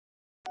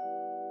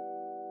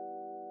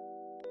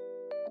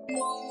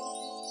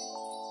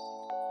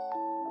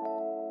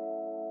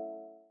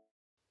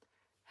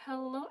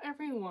Hello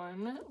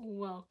everyone,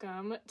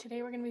 welcome.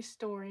 Today we're going to be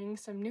storing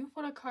some new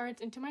photo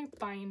cards into my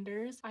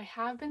binders. I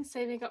have been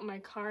saving up my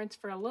cards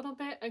for a little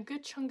bit. A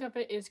good chunk of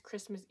it is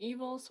Christmas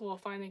eveL, so we'll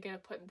finally get to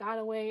put that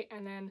away,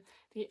 and then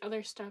the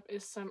other stuff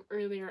is some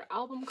earlier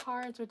album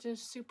cards, which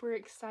is super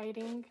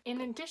exciting.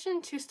 In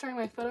addition to storing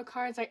my photo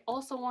cards, I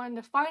also wanted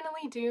to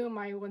finally do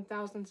my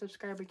 1000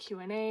 subscriber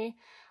Q&A.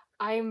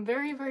 I am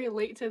very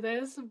late to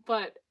this,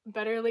 but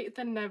better late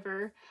than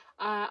never.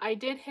 I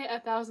did hit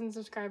 1000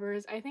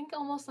 subscribers, I think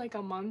almost like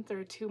a month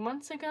or 2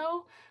 months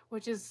ago,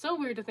 which is so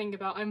weird to think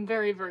about. I'm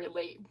very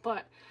late,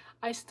 but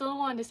I still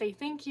wanted to say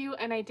thank you,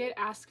 and I did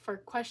ask for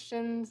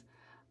questions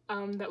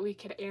that we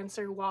could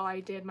answer while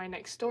I did my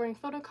next storing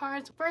photo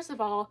cards. First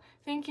of all,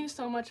 thank you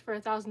so much for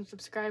 1000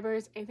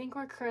 subscribers. I think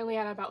we're currently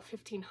at about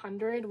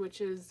 1500, which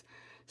is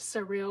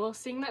surreal.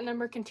 Seeing that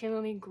number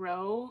continually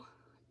grow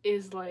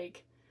is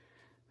like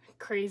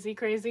crazy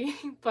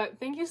but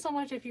thank you so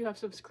much if you have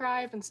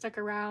subscribed and stuck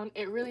around.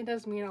 It really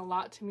does mean a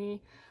lot to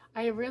me.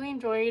 I have really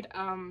enjoyed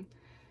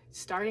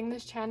starting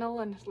this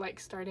channel and like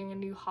starting a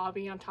new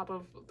hobby on top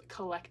of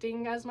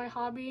collecting as my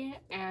hobby,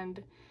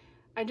 and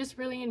I just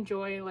really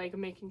enjoy like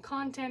making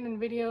content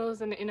and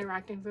videos and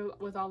interacting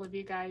with all of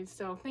you guys,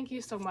 so thank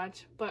you so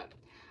much. But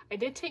I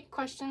did take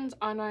questions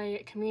on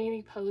a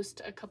community post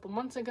a couple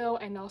months ago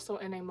and also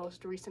in a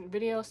most recent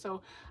video,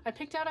 so I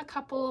picked out a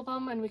couple of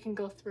them and we can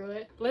go through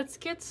it. Let's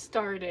get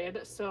started.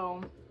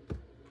 So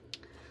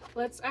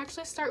let's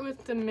actually start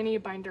with the mini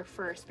binder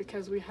first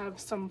because we have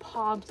some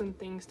pobs and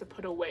things to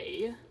put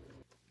away.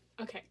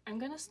 Okay, I'm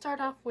gonna start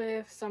off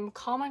with some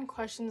common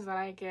questions that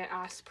I get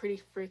asked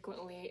pretty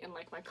frequently in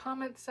like my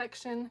comments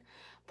section,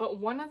 but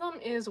one of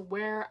them is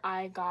where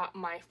I got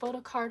my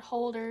photo card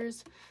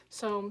holders.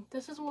 So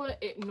this is what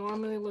it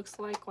normally looks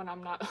like when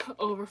I'm not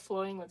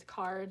overflowing with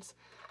cards,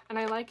 and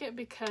I like it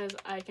because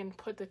I can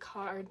put the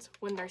cards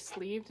when they're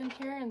sleeved in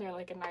here and they're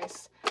like a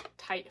nice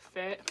tight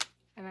fit,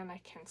 and then I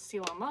can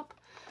seal them up.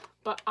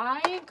 But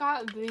I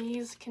got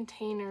these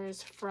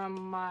containers from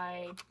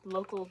my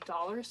local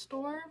dollar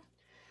store,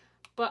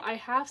 but I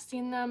have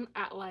seen them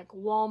at like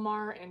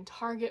Walmart and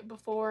Target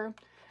before,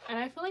 and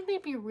I feel like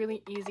they'd be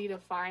really easy to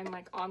find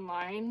like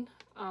online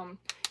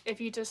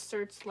if you just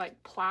search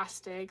like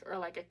plastic or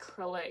like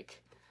acrylic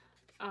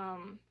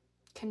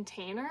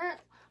container.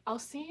 I'll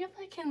see if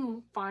I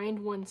can find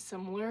one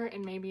similar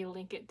and maybe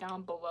link it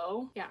down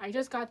below. Yeah, I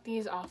just got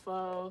these off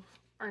of,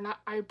 or not,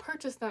 I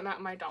purchased them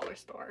at my dollar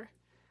store.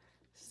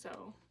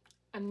 So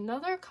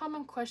another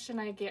common question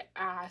I get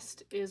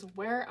asked is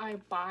where I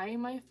buy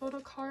my photo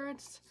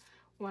cards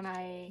when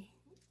I,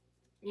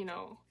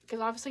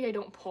 because obviously I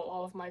don't pull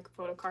all of my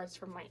photo cards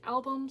from my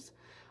albums,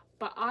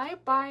 but I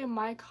buy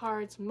my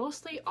cards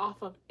mostly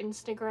off of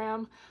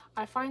Instagram.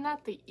 I find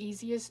that the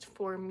easiest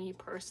for me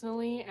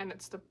personally, and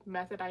it's the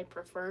method I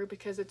prefer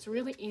because it's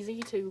really easy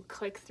to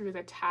click through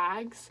the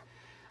tags,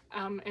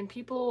 and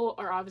people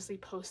are obviously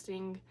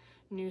posting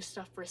new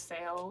stuff for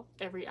sale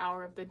every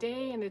hour of the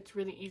day, and it's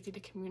really easy to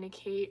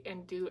communicate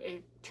and do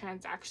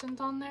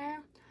transactions on there.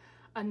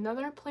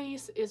 Another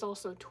place is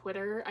also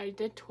Twitter. I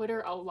did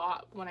Twitter a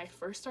lot when I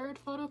first started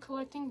photo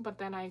collecting, but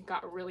then I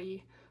got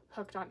really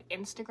hooked on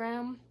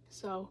Instagram.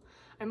 So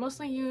I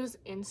mostly use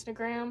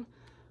Instagram.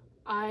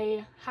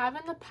 I have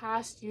in the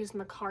past used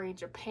Mercari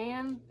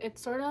Japan.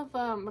 It's sort of,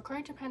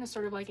 Mercari Japan is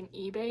sort of like an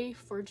eBay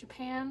for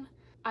Japan.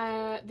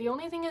 The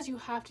only thing is you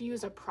have to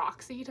use a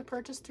proxy to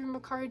purchase through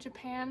Mercari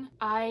Japan.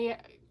 I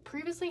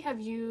previously have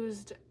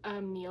used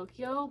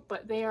Nyokyo,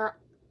 but they are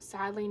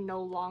sadly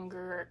no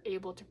longer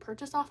able to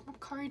purchase off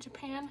Mercari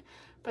Japan.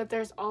 But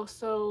there's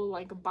also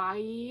like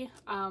Bai.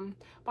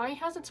 Bai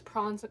has its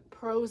pros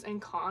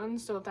and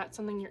cons, so if that's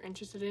something you're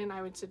interested in,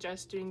 I would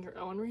suggest doing your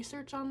own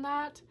research on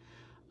that.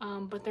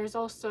 But there's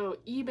also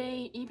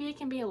eBay. eBay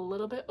can be a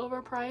little bit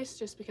overpriced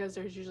just because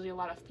there's usually a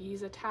lot of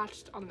fees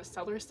attached on the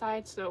seller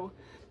side, so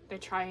they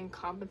try and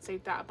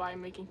compensate that by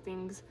making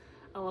things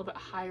a little bit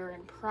higher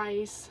in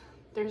price.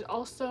 There's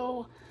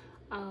also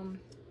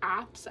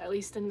apps, at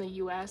least in the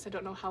US. I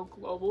don't know how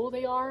global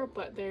they are,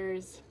 but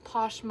there's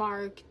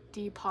Poshmark,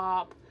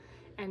 Depop,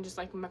 and just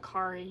like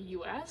Mercari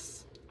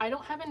US. I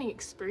don't have any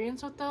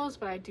experience with those,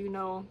 but I do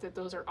know that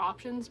those are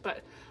options.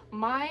 But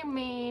my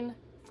main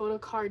photo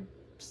card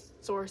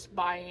source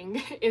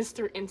buying is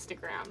through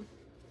Instagram.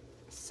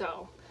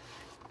 So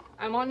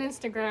I'm on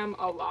Instagram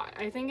a lot.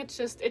 I think it's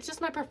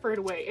just my preferred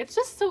way. It's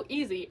just so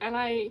easy, and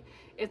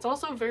it's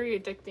also very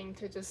addicting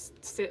to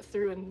just sit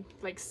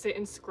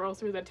and scroll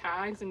through the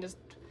tags and just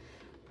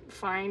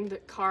find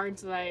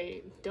cards that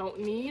I don't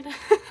need.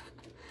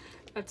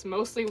 That's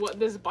mostly what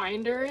this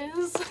binder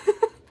is.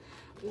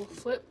 We'll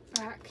flip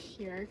back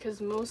here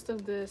because most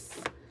of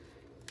this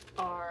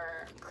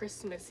are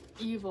Christmas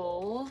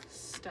eveL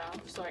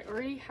stuff. So I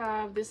already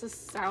have, this is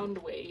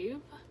Soundwave.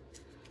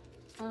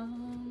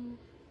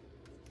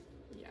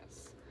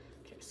 Yes.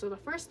 Okay, so the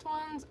first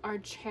ones are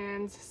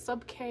Chan's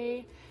Sub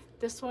K.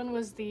 This one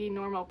was the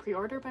normal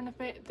pre-order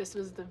benefit. This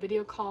was the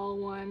video call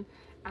one.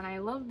 And I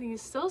love these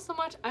so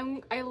much.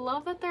 I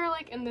love that they're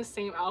like in the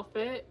same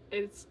outfit.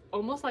 It's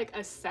almost like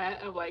a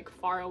set of like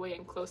far away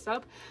and close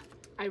up.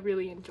 I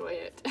really enjoy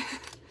it.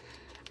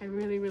 I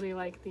really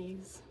like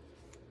these.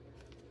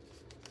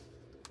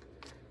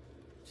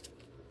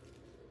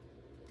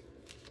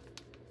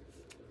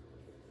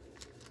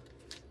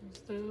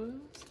 There's those.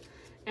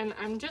 And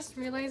I'm just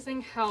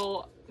realizing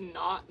how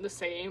not the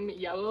same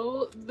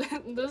yellow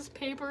this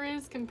paper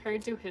is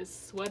compared to his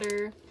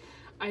sweater.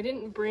 I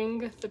didn't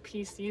bring the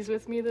PCs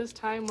with me this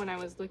time when I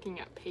was looking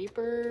at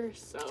paper,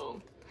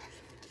 so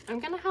I'm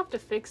gonna have to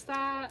fix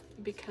that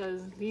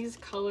because these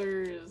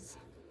colors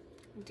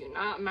do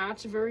not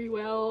match very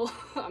well.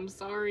 I'm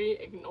sorry,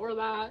 ignore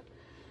that.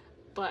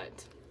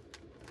 But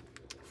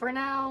for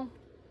now,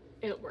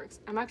 it works.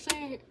 I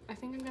think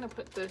I'm gonna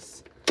put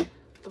this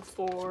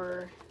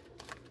before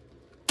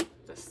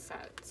the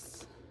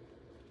sets.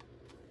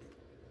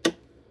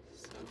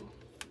 So,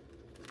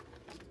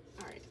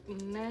 alright,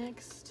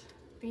 next,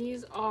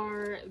 these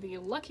are the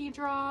lucky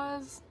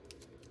draws,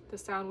 the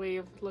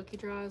Soundwave lucky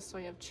draws. So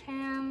I have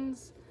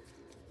Chans,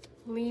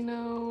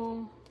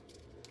 Lino,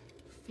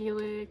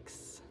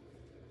 Felix,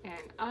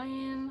 and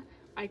Ian.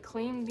 I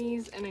claimed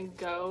these in a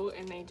go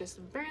and they just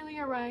barely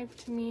arrived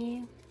to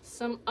me.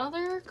 Some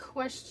other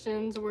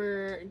questions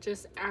were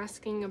just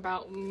asking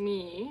about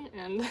me,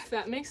 and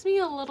that makes me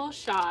a little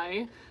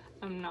shy.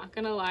 I'm not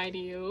gonna lie to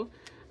you.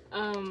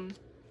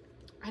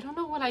 I don't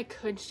know what I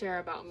could share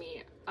about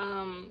me.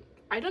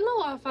 I don't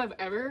know if I've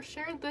ever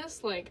shared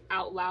this like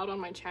out loud on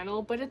my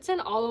channel, but it's in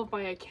all of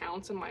my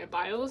accounts and my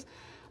bios.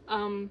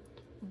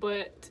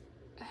 But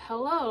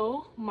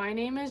hello, my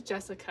name is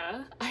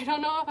Jessica. I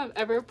don't know if I've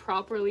ever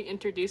properly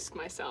introduced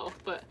myself,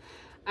 but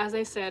as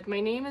I said, my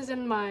name is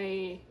on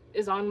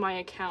my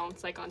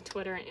accounts, like on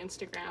Twitter and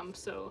Instagram.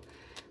 So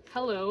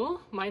hello,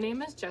 my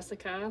name is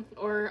Jessica,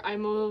 or I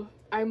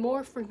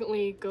more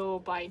frequently go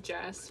by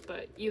Jess,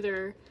 but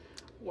either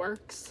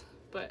works.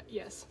 But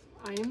yes,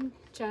 I am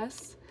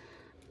Jess.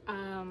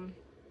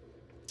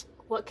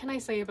 What can I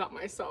say about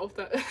myself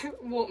that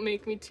won't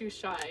make me too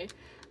shy?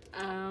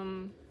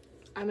 I'm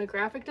a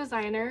graphic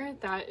designer.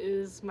 That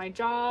is my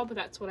job.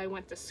 That's what I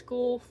went to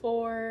school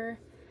for.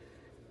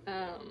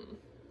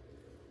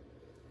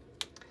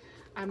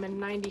 I'm a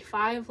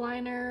 95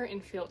 liner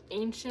and feel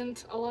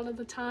ancient a lot of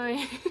the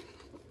time.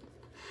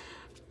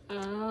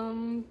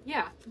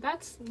 Yeah,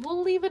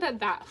 we'll leave it at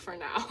that for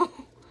now.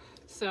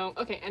 So,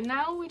 okay, and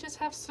now we just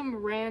have some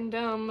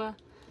random,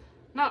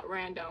 not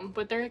random,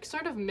 but they're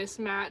sort of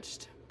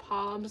mismatched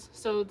pobs.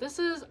 So this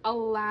is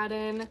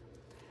Aladdin,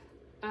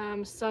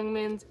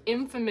 Sungmin's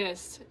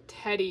infamous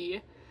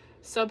Teddy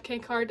sub-K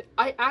card.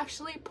 I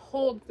actually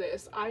pulled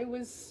this. I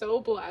was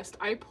so blessed.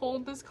 I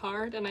pulled this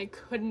card and I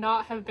could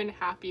not have been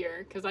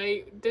happier because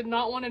I did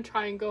not want to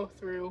try and go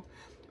through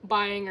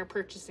buying or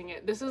purchasing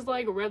it. This is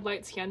like Red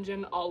Light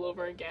Hyunjin all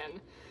over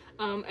again.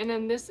 And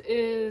then this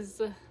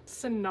is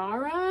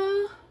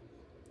Sonara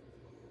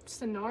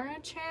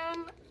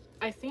Chan,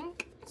 I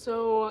think.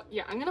 So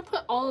yeah, I'm gonna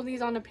put all of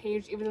these on a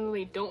page even though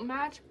they don't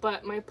match,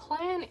 but my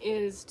plan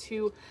is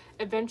to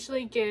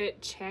eventually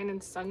get Chan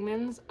and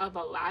Sungmin's of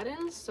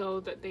Aladdin so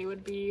that they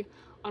would be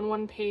on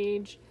one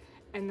page.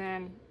 And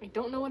then I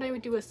don't know what I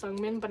would do with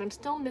Sungmin, but I'm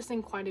still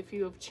missing quite a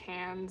few of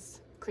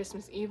Chan's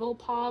Christmas eveL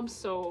pobs,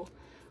 so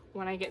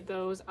when I get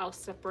those I'll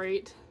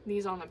separate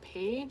these on a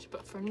page.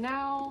 But for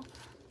now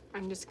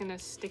I'm just gonna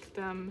stick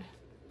them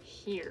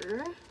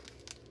here.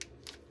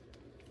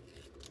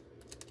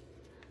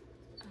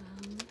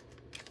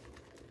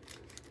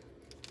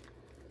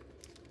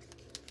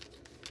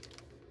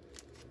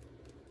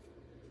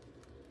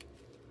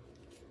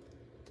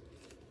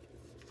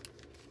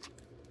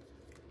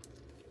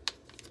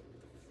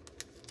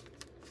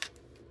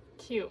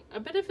 Cute. A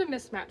bit of a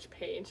mismatch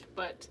page,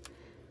 but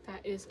that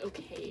is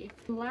okay.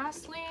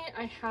 Lastly,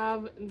 I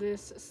have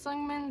this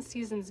Sungmin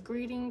Season's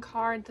Greeting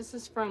card. This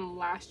is from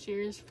last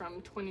year's,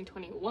 from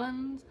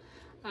 2021's.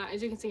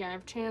 As you can see, I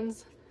have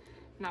Chan's.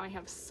 Now I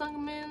have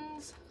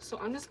Sungmin's. So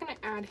I'm just gonna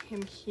add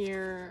him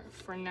here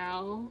for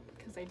now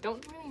because I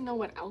don't really know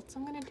what else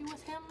I'm gonna do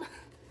with him.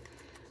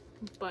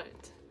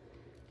 But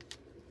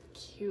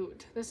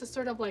cute. This is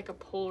sort of like a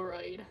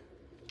Polaroid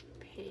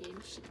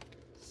page.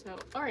 So,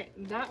 alright,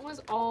 that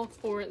was all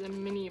for the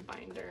mini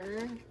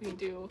binder. We can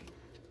do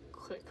a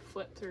quick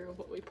flip through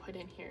what we put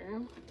in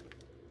here.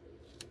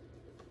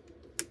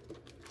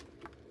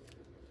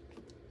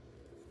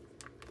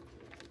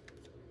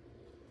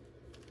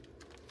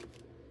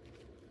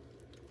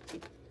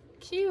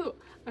 Cute!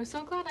 I'm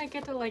so glad I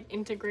get to like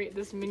integrate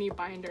this mini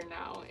binder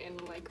now in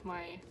like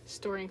my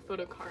storing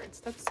photo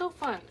cards. That's so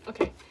fun.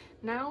 Okay,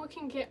 now we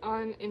can get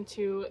on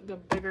into the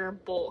bigger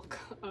bulk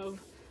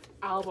of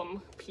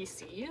album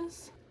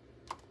PCs.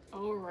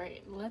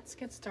 Alright, let's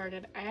get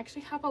started. I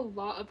actually have a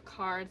lot of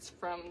cards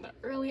from the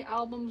early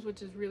albums,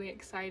 which is really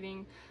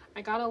exciting.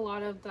 I got a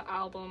lot of the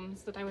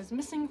albums that I was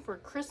missing for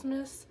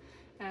Christmas,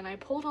 and I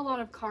pulled a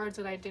lot of cards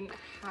that I didn't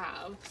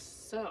have.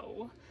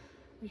 So,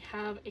 We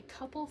have a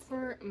couple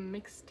for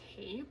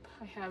mixtape.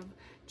 I have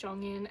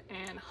Jongin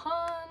and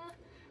Han,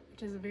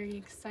 which is very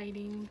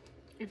exciting.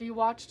 If you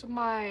watched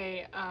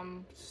my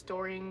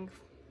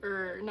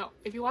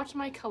if you watched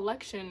my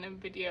collection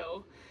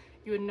video,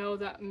 you would know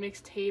that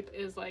mixtape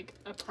is like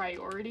a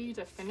priority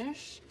to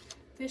finish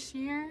this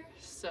year.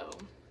 So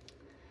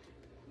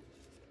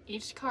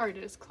each card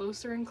is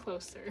closer and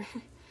closer.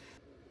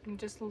 I'm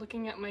just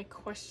looking at my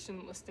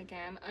question list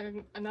again.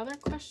 Another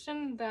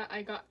question that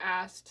I got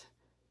asked,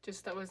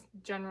 just that was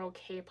general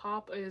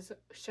K-pop, is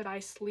should I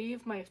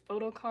sleeve my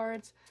photo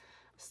cards?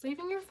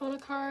 Sleeving your photo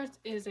cards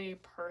is a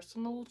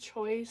personal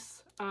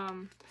choice.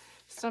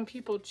 Some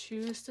people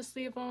choose to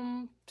sleeve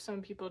them,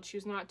 some people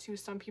choose not to,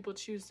 some people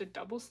choose to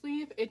double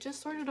sleeve. It just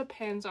sort of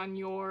depends on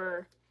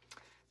your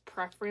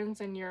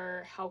preference and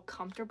how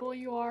comfortable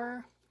you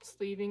are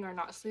sleeving or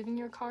not sleeving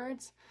your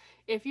cards.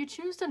 If you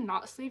choose to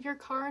not sleeve your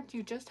cards,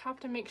 you just have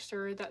to make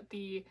sure that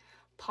the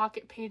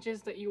pocket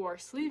pages that you are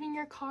sleeving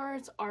your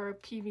cards are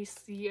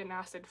PVC and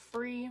acid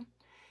free.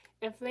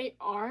 If they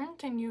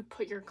aren't and you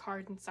put your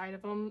card inside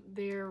of them,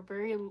 they're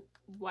very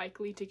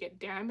likely to get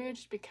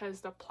damaged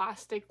because the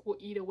plastic will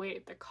eat away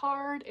at the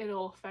card.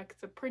 It'll affect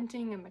the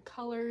printing and the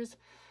colors.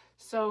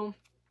 So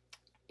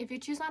if you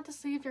choose not to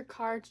sleeve your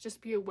cards,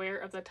 just be aware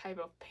of the type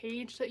of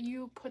page that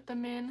you put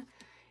them in.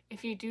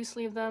 If you do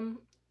sleeve them,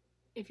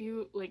 if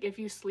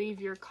you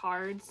sleeve your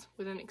cards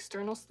with an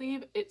external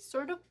sleeve, it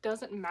sort of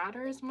doesn't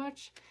matter as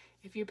much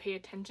if you pay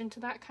attention to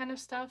that kind of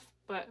stuff,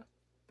 but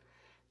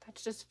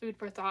that's just food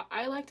for thought.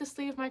 I like to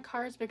sleeve my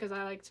cards because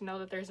I like to know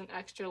that there's an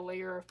extra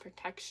layer of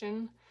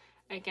protection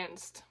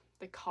against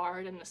the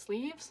card and the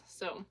sleeves.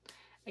 So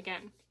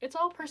again, it's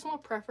all personal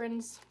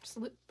preference.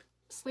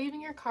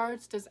 Sleeving your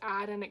cards does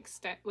add an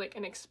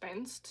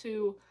expense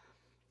to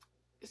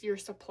your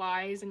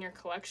supplies and your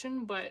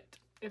collection, but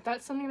if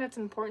that's something that's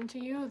important to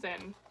you,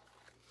 then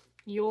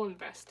you'll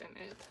invest in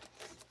it.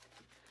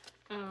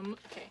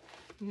 Okay,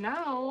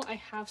 now I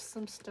have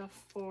some stuff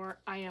for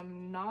I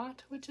Am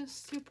Not, which is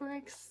super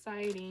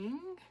exciting.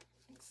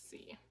 Let's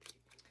see.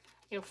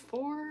 We have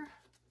four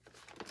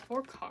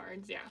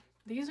cards, yeah.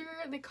 These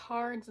are the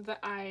cards that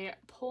I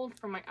pulled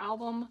from my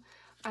album.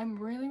 I'm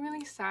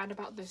really sad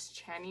about this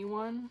Channy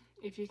one.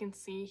 If you can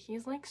see,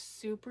 he's like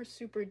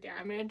super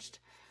damaged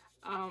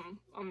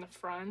on the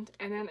front,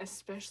 and then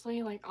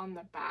especially like on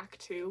the back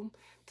too.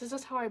 This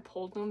is how I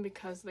pulled them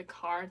because the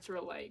cards were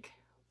like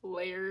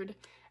layered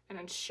and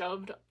then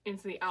shoved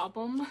into the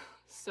album.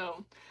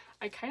 So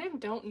I kind of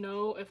don't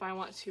know if I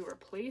want to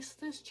replace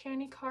this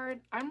Channy card.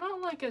 I'm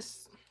not like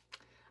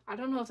I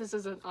don't know if this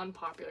is an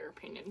unpopular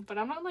opinion, but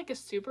I'm not like a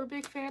super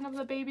big fan of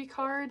the baby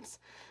cards,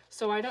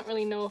 so I don't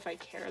really know if I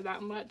care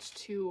that much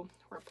to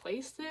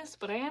replace this,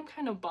 but I am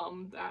kind of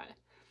bummed that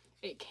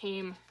it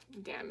came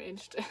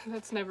damaged.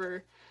 That's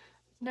never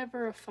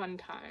a fun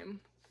time.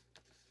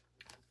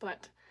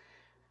 But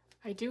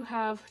I do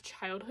have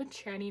childhood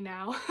Channy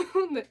now,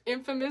 the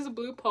infamous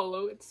blue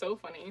polo. It's so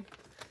funny.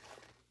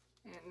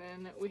 And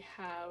then we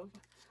have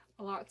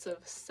lots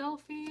of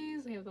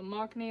selfies. We have the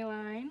Maknae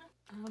line.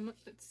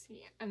 Let's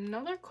see.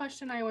 Another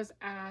question I was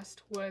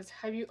asked was,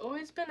 have you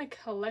always been a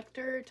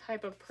collector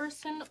type of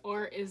person,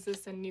 or is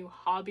this a new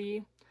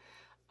hobby?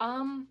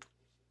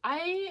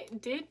 I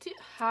did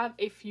have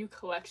a few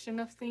collection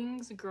of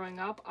things growing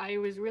up. I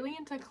was really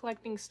into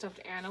collecting stuffed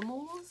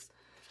animals.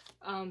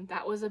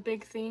 That was a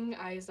big thing.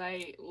 I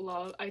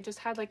just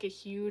had like a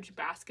huge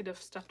basket of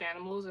stuffed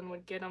animals and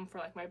would get them for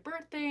like my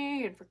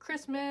birthday and for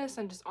Christmas,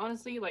 and just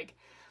honestly like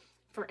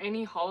for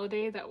any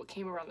holiday that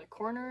came around the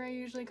corner, I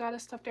usually got a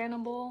stuffed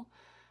animal.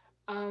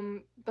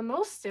 The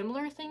most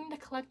similar thing to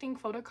collecting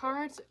photo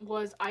cards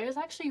was I was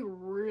actually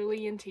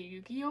really into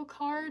Yu-Gi-Oh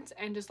cards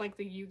and just like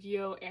the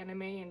Yu-Gi-Oh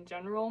anime in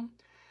general.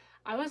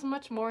 I was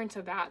much more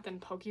into that than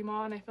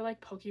Pokemon. I feel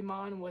like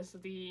Pokemon was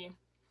the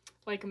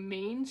like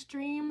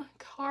mainstream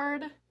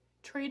card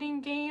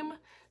trading game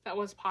that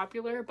was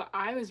popular, but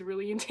I was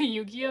really into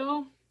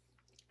Yu-Gi-Oh,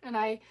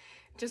 and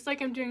just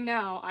like I'm doing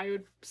now, I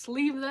would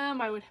sleeve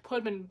them, I would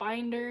put them in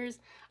binders.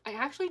 I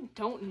actually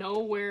don't know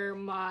where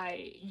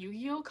my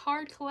Yu-Gi-Oh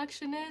card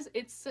collection is.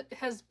 It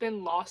has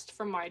been lost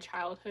from my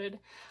childhood.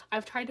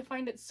 I've tried to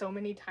find it so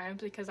many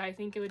times because I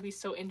think it would be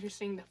so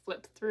interesting to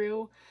flip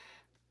through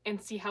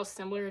and see how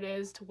similar it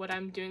is to what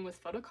I'm doing with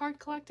photo card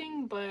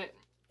collecting, but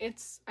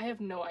I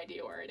have no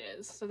idea where it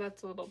is, so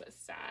that's a little bit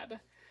sad.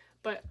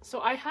 But so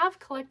I have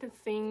collected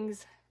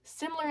things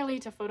similarly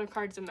to photo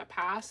cards in the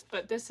past,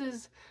 but this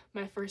is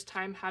my first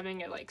time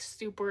having a like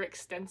super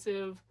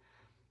extensive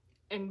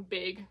and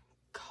big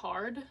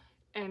card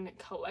and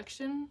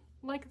collection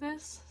like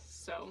this.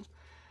 So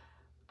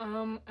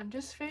I'm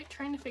just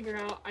trying to figure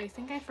out, I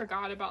think I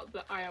forgot about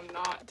the I Am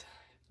Not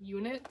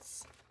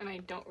units, and I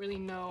don't really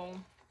know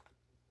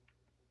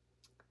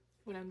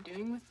what I'm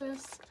doing with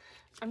this.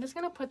 I'm just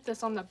gonna put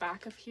this on the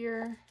back of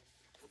here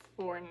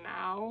for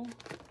now,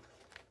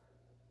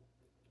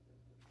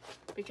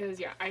 because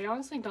yeah, I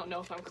honestly don't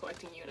know if I'm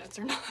collecting units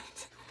or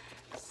not.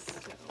 So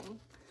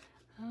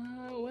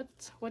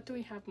what do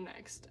we have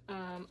next?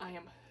 I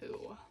Am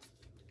Who.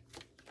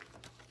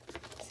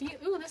 see,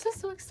 ooh, this is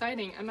so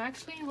exciting. I'm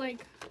actually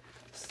like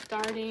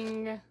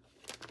starting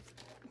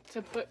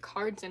to put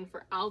cards in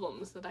for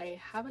albums that I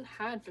haven't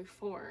had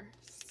before.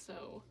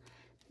 So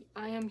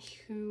I am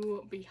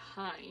who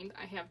behind.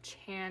 I have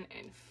Chan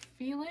and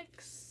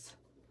Felix,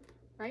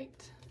 right?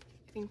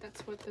 I think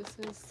that's what this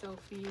is.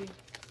 Selfie.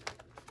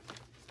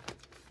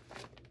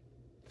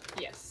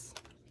 Yes.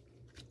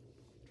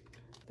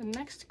 The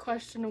next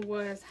question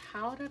was,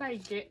 how did I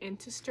get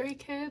into Stray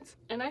Kids?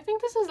 And I think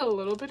this is a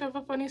little bit of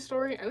a funny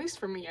story. At least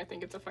for me, I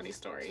think it's a funny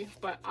story.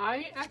 But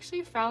I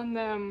actually found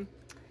them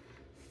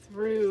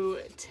through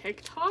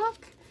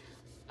TikTok.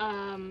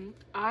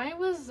 I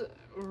was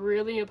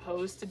really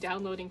opposed to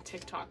downloading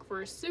TikTok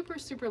for a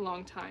super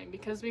long time,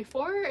 because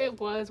before it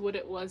was what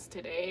it was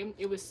today,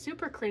 it was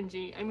super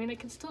cringy. I mean, it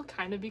can still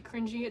kind of be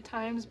cringy at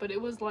times, but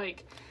it was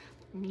like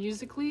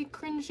musically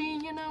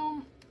cringy, you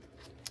know?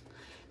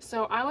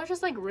 So I was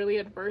just like really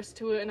adverse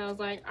to it, and I was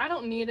like, I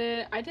don't need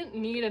it. I didn't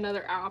need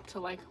another app to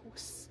like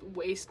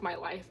waste my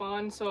life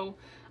on. So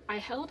I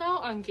held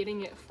out on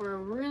getting it for a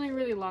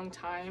really long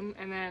time,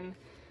 and then,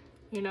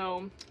 you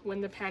know,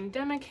 when the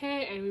pandemic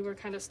hit and we were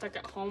kind of stuck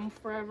at home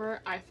forever,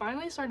 I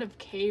finally sort of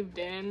caved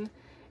in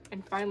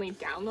and finally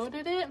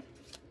downloaded it.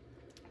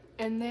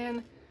 And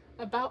then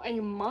about a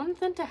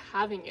month into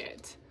having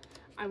it,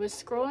 I was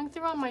scrolling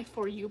through on my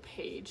For You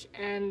page,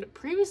 and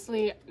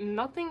previously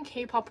nothing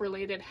K-pop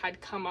related had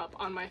come up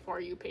on my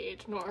For You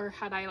page, nor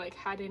had I like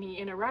had any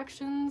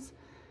interactions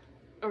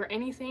or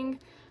anything.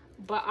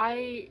 But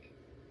I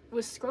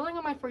was scrolling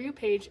on my For You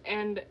page,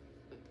 and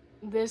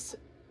this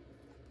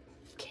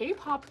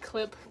K-pop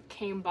clip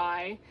came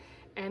by,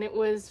 and it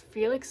was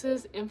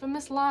Felix's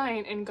infamous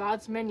line in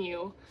God's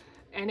Menu,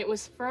 and it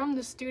was from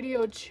the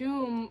Studio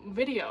Choom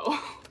video.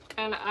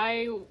 And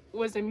I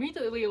was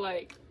immediately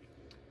like,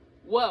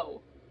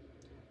 whoa,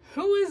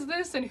 who is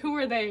this and who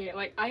are they?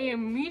 Like, I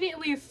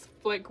immediately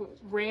like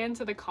ran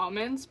to the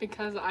comments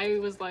because I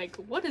was like,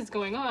 what is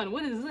going on?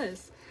 What is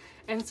this?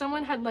 And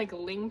someone had like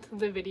linked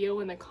the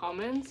video in the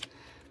comments,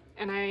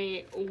 and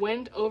I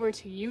went over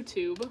to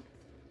YouTube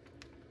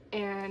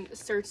and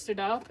searched it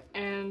up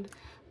and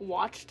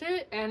watched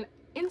it and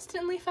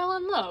instantly fell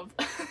in love.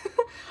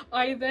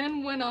 I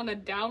then went on a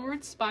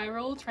downward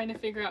spiral trying to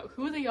figure out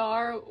who they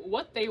are,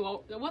 what they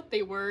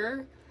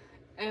were,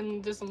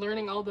 and just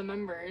learning all the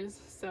members.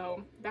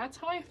 So that's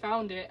how I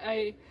found it.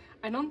 I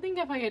don't think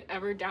if I had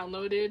ever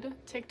downloaded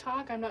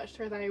TikTok, I'm not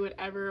sure that I would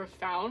ever have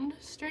found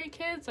Stray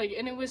Kids. Like,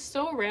 and it was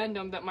so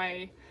random that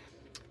my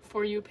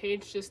For You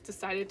page just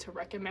decided to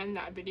recommend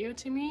that video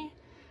to me.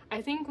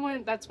 I think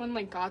that's when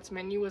like God's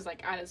Menu was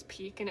like at its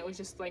peak, and it was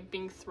just like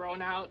being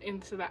thrown out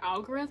into the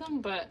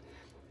algorithm, but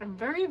I'm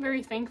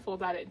very thankful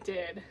that it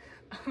did.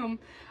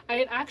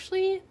 It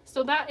actually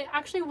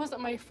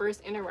wasn't my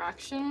first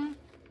interaction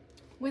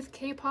with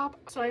K-pop.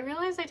 So I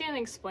realized I didn't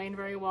explain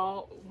very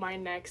well my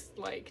next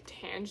like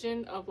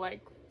tangent of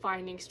like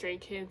finding Stray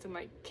Kids and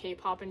like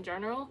K-pop in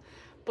general.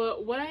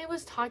 But what I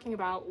was talking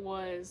about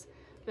was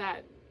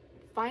that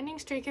finding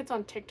Stray Kids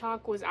on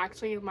TikTok was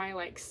actually my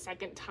like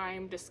second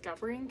time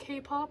discovering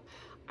K-pop.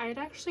 I had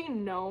actually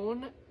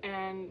known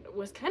and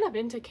was kind of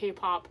into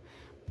K-pop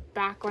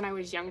back when I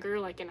was younger,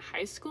 like in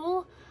high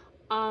school,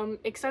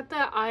 except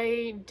that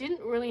I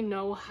didn't really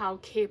know how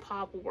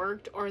K-pop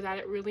worked, or that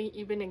it really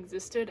even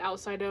existed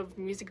outside of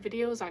music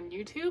videos on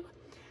YouTube.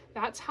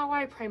 That's how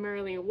I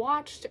primarily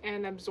watched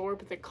and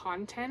absorbed the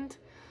content.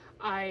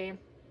 I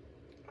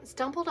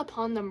stumbled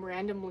upon them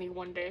randomly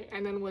one day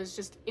and then was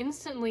just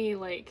instantly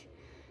like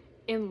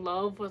in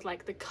love with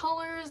like the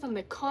colors and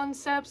the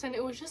concepts, and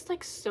it was just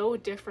like so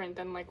different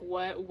than like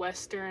what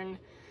Western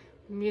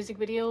music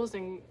videos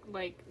and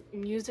like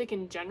music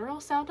in general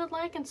sounded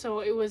like. And so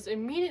it was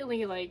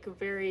immediately like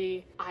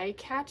very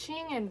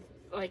eye-catching and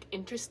like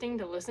interesting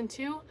to listen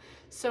to.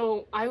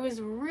 So I was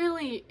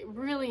really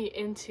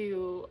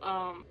into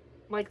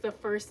like the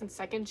first and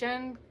second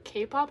gen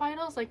K-pop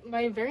idols. Like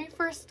my very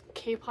first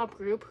K-pop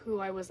group who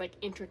I was like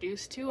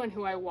introduced to and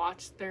who I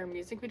watched their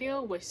music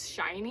video was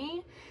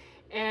SHINee.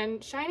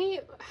 And SHINee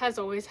has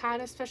always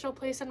had a special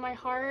place in my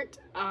heart.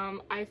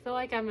 I feel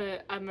like I'm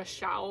a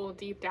Shawl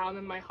deep down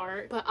in my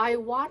heart. But I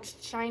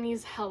watched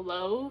SHINee's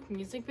Hello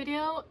music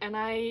video, and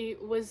I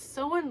was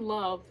so in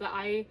love that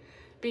I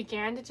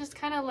began to just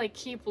kind of like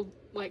keep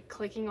like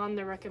clicking on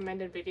the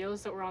recommended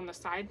videos that were on the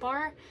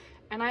sidebar,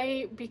 and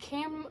I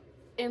became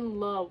in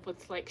love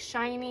with like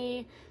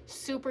SHINee,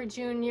 Super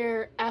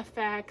Junior,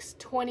 FX,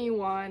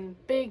 21,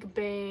 Big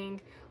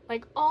Bang,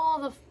 like all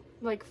the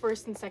like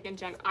first and second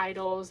gen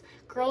idols,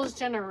 Girls'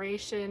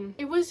 Generation.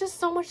 It was just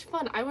so much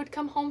fun. I would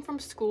come home from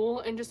school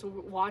and just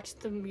watch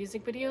the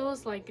music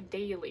videos like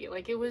daily.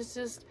 Like it was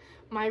just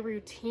my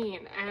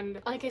routine.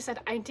 And like I said,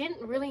 I didn't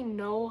really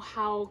know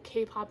how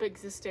K-pop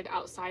existed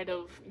outside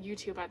of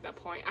YouTube at that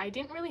point. I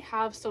didn't really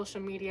have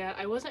social media.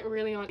 I wasn't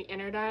really on the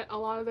internet a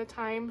lot of the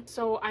time.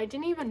 So I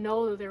didn't even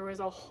know that there was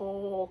a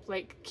whole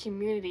like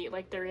community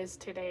like there is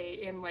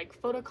today in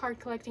like photocard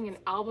collecting and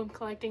album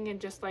collecting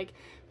and just like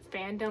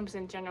fandoms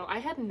in general. I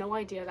had no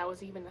idea that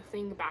was even a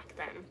thing back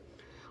then.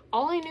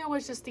 all I knew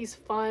was just these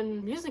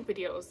fun music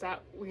videos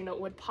that, you know,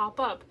 would pop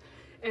up.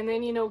 And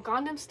then, you know,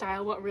 Gangnam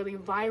Style went really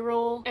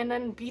viral, and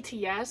then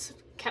BTS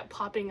kept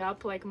popping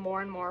up like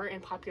more and more in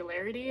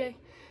popularity.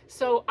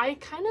 So I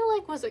kind of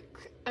like was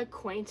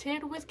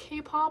acquainted with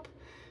K-pop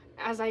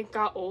as I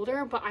got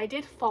older, but I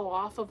did fall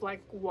off of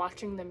like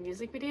watching the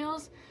music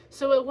videos.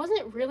 So it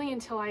wasn't really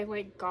until I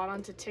like got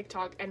onto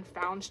TikTok and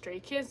found Stray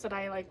Kids that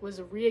I like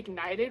was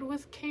reignited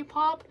with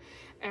K-pop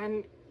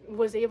and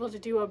was able to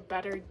do a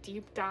better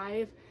deep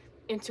dive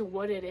into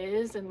what it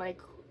is and like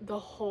the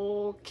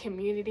whole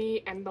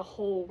community and the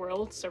whole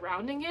world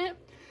surrounding it.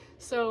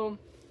 So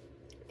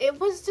it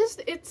was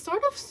just, it's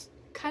sort of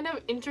kind of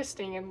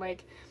interesting and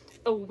like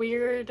a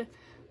weird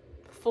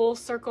full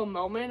circle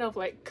moment of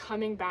like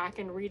coming back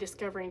and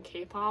rediscovering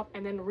K-pop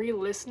and then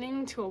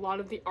re-listening to a lot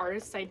of the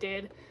artists I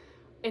did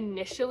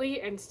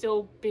initially and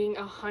still being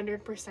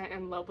 100%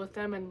 in love with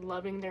them and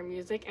loving their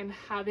music and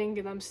having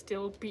them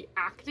still be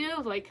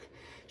active. Like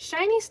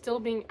SHINee still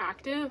being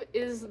active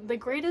is the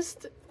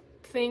greatest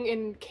thing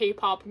in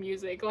K-pop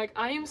music. Like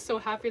I am so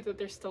happy that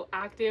they're still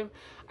active.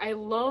 I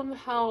love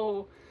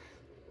how,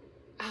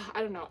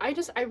 I don't know,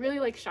 I really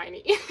like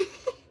SHINee.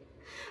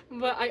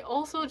 But I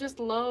also just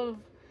love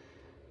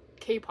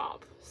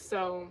K-pop.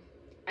 So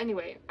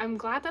anyway, I'm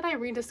glad that I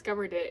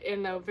rediscovered it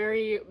in a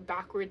very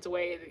backwards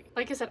way.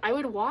 Like I said, I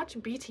would watch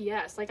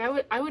BTS. Like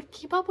I would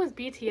keep up with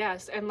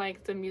BTS and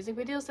like the music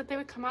videos that they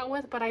would come out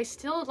with, but I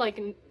still like,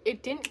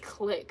 it didn't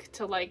click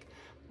to like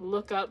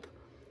look up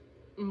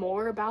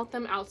more about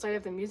them outside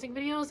of the music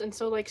videos. And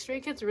so like Stray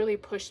Kids really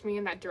pushed me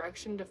in that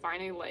direction to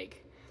finally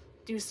like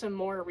do some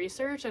more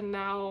research, and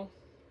now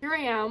here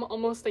I am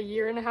almost a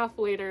year and a half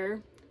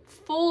later,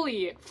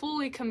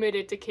 fully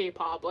committed to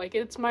K-pop. Like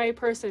it's my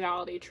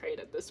personality trait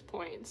at this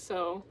point.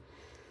 So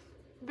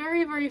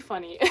very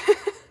funny.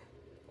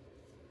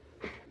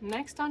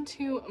 Next on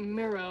to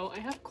miroh. I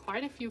have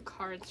quite a few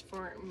cards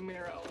for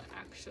miroh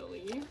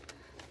actually.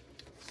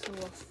 So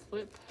we'll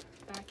flip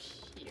back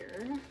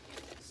here.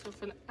 So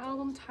for the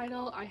album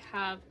title, I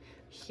have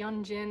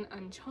Hyunjin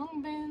and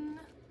Changbin.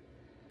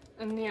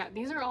 And yeah,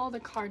 these are all the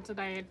cards that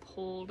I had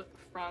pulled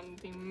from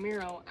the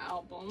miroh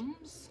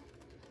albums.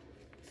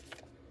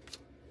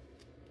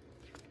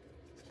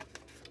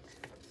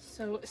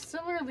 So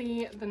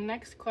similarly, the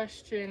next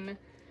question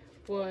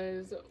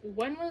was,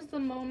 when was the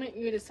moment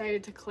you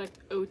decided to collect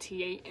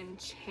OT8 and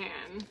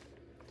Chan?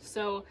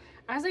 So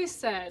as I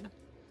said,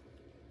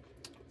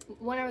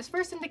 when I was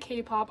first into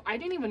K-pop, I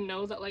didn't even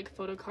know that like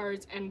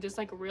photocards and just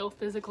like real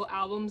physical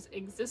albums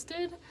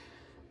existed.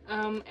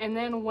 And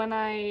then when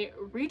I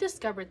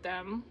rediscovered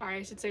them, or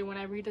I should say when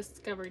I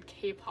rediscovered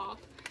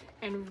K-pop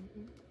and,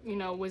 you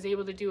know, was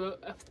able to do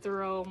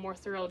a more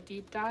thorough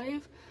deep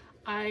dive,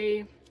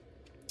 I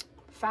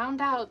found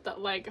out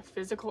that like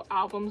physical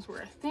albums were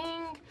a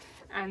thing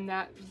and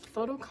that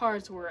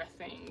photocards were a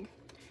thing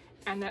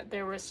and that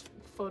there was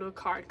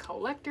photocard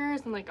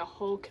collectors and like a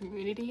whole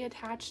community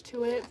attached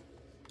to it.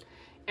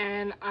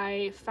 And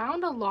I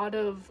found a lot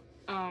of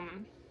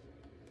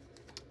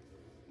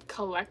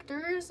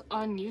collectors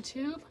on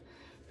YouTube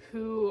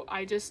who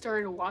I just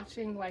started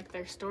watching, like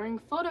they're storing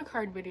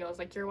photocard videos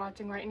like you're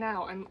watching right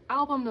now and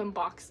album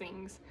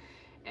unboxings,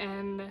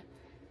 and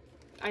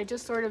I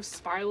just sort of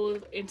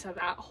spiraled into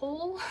that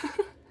hole.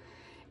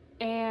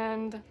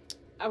 And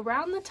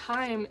around the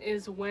time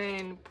is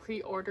when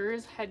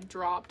pre-orders had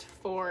dropped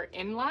for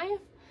In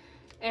Life,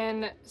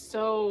 and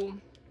so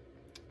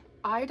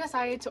I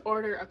decided to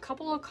order a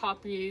couple of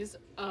copies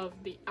of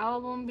the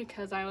album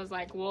because I was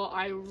like, well,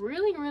 I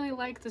really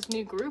like this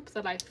new group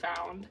that I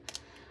found.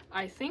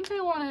 I think I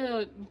want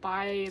to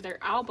buy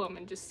their album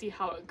and just see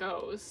how it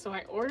goes. So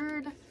I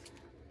ordered,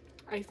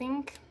 I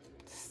think,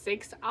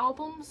 6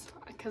 albums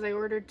because I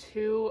ordered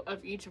 2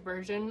 of each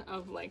version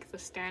of like the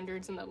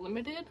standards and the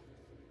limited.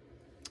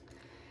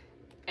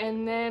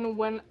 And then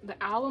when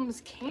the albums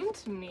came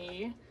to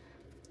me,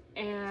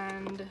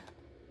 and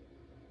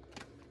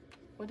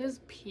what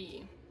is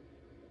P?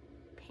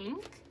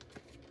 Pink?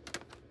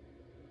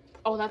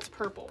 Oh, that's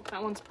purple.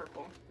 That one's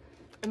purple.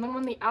 And then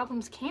when the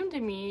albums came to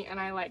me and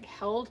I like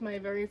held my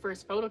very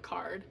first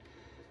photocard,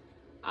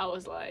 I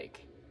was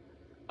like,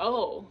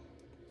 oh,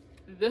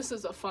 this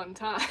is a fun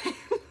time.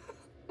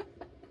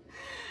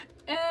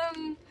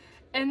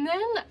 And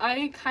then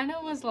I kind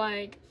of was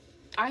like,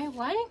 I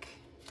like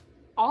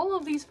all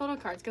of these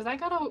photocards because I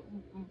got a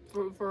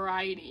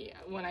variety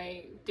when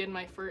I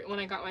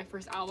got my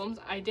first albums.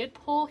 I did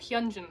pull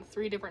Hyunjin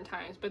 3 different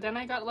times, but then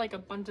I got like a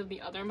bunch of the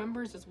other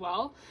members as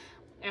well,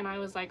 and I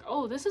was like,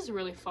 oh, this is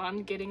really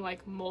fun getting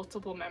like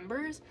multiple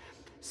members.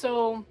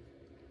 So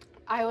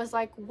I was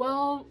like,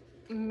 well,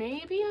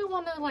 maybe I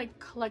want to like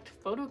collect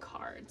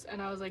photocards,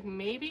 and I was like,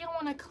 maybe I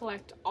want to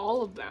collect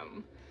all of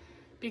them,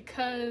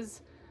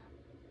 because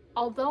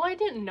although I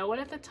didn't know it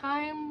at the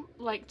time,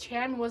 like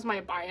Chan was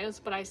my bias,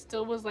 but I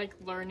still was like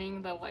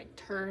learning the like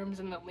terms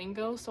and the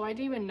lingo, so I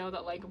didn't even know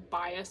that like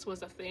bias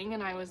was a thing.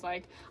 And I was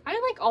like, I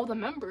like all the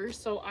members,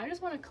 so I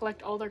just want to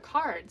collect all their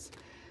cards.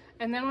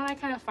 And then when I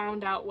kind of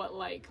found out what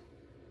like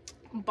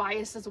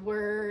biases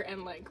were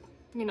and like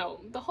you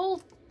know, the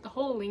whole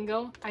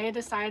lingo, I had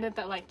decided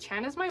that like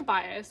Chan is my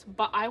bias,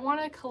 but I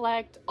want to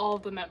collect all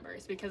of the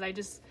members because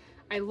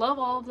I love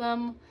all of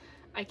them.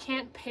 I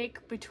can't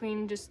pick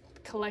between just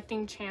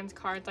collecting Chan's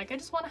cards. Like, I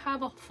just want to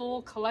have a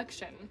full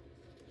collection.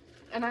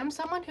 And I'm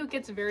someone who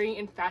gets very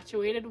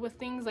infatuated with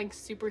things like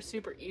super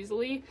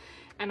easily,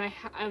 and I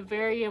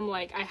am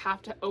like, I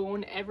have to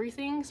own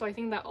everything. So I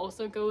think that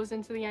also goes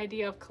into the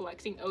idea of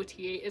collecting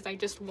OTA, is I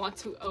just want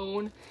to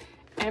own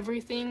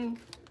everything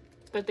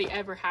that they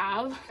ever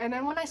have. And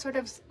then when I sort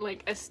of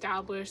like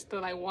established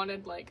that I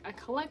wanted like a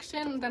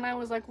collection, then I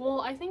was like,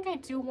 well, I think I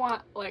do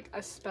want like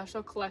a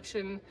special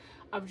collection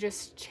of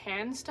just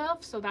Chan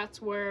stuff. So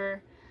that's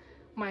where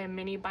my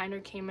mini binder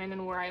came in,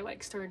 and where I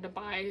like started to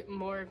buy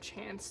more of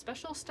Chan's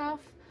special stuff.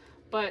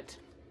 But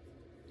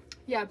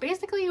yeah,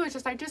 basically it was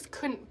just, I just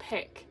couldn't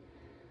pick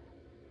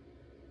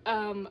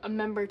a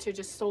member to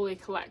just solely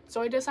collect,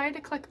 so I decided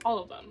to collect all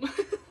of them.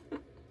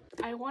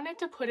 I wanted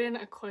to put in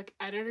a quick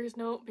editor's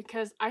note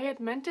because I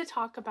had meant to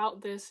talk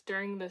about this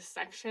during this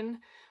section,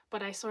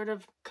 but I sort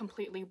of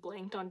completely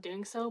blanked on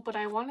doing so. But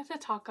I wanted to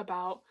talk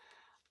about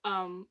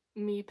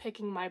me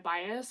picking my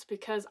bias,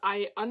 because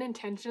I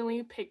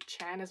unintentionally picked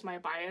Chan as my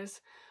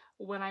bias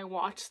when I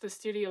watched the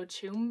Studio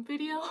Choom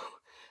video.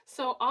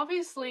 So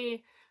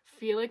obviously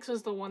Felix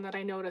was the one that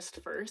I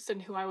noticed first and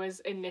who I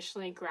was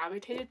initially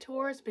gravitated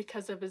towards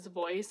because of his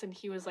voice, and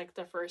he was like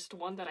the first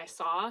one that I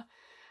saw.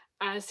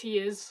 As he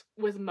is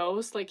with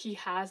most, like, he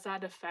has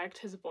that effect,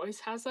 his voice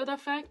has that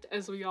effect,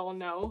 as we all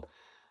know.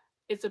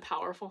 It's a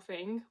powerful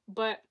thing.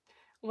 But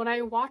when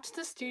I watched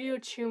the Studio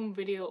Choom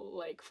video,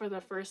 like, for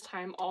the first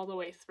time all the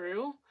way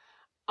through,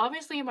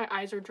 obviously my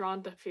eyes were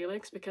drawn to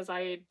Felix because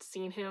I had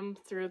seen him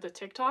through the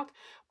TikTok,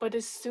 but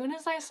as soon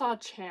as I saw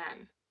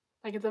Chan,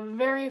 like the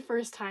very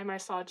first time I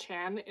saw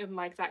Chan in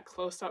like that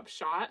close-up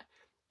shot,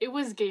 it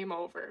was game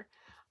over.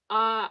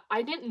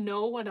 I didn't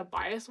know what a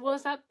bias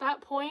was at that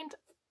point,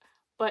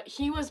 but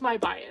he was my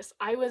bias.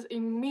 I was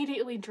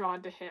immediately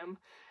drawn to him,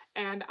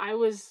 and I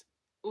was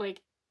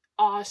like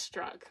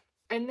awestruck.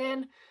 And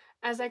then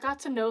as I got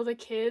to know the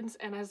kids,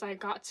 and as I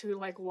got to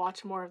like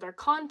watch more of their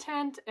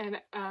content and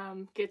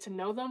get to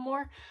know them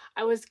more,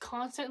 I was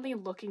constantly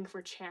looking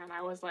for Chan.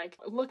 I was like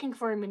looking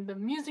for him in the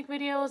music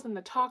videos and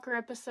the talker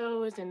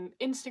episodes and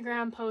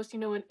Instagram posts, you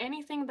know, and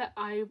anything that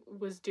I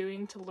was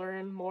doing to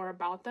learn more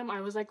about them.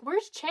 I was like,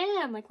 where's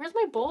Chan? Like, where's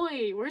my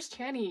boy? Where's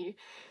Channy?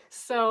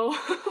 So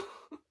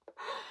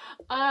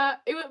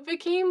it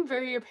became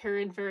very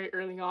apparent very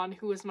early on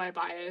who was my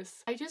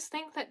bias. I just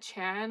think that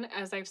Chan,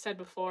 as I've said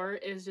before,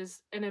 is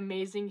just an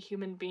amazing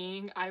human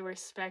being. I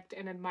respect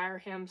and admire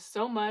him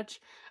so much.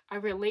 I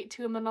relate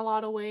to him in a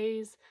lot of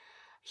ways.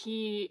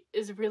 He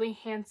is really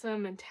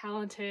handsome and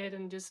talented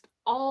and just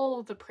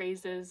all the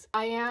praises.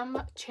 I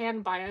am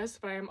Chan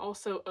biased, but I am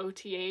also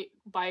OTA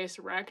bias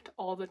wrecked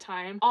all the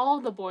time. All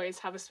the boys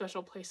have a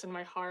special place in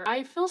my heart.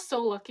 I feel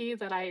so lucky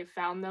that I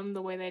found them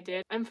the way they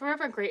did. I'm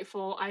forever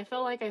grateful. I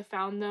feel like I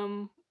found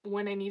them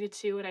when I needed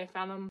to, and I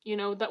found them, you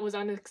know, that was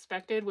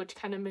unexpected, which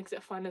kind of makes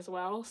it fun as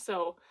well.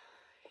 So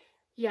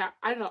yeah,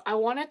 I don't know. I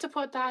wanted to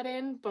put that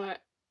in,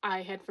 but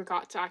I had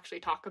forgot to actually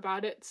talk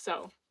about it.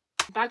 So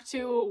back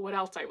to what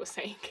else I was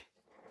saying.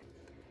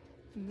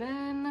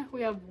 Then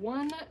we have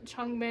one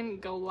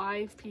Changbin Go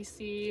Live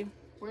PC.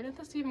 Where did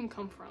this even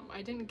come from?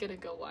 I didn't get a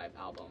Go Live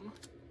album.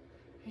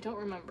 I don't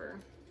remember.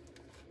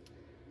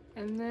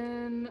 And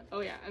then, oh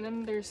yeah, and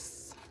then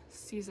there's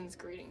Season's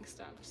greeting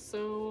stuff.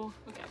 So,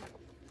 okay.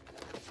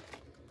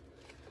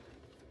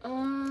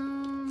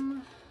 I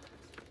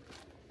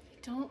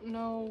don't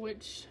know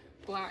which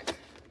black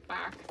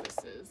back this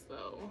is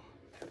though.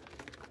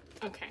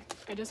 Okay,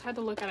 I just had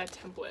to look at a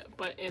template,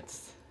 but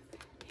it's,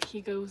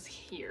 he goes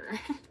here.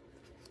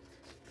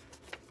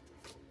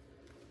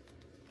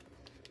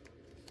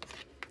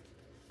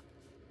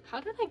 How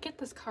did I get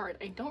this card?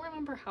 I don't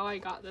remember how I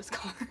got this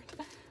card,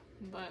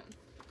 but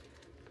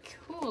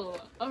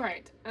cool.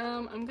 Alright,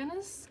 I'm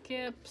gonna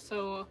skip,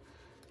 so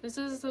this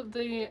is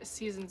the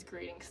Season's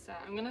greeting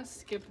set. I'm gonna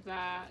skip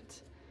that,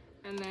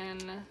 and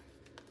then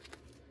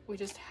we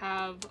just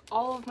have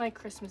all of my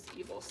Christmas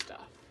eveL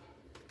stuff.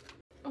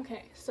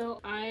 Okay,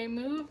 so I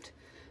moved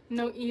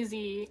No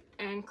Easy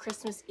and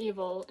Christmas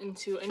eveL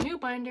into a new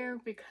binder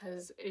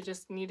because it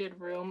just needed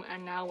room,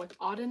 and now with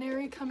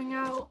Ordinary coming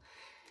out,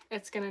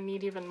 it's gonna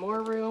need even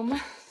more room.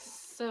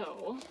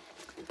 So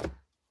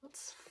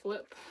let's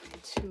flip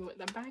to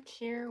the back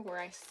here where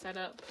I set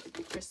up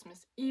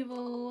Christmas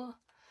eveL.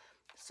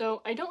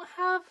 So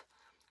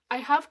I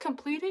have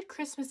completed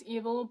Christmas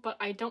eveL, but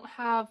I don't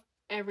have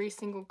every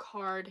single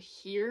card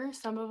here.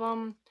 Some of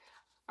them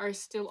are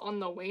still on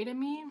the way to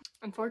me.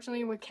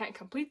 Unfortunately, we can't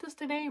complete this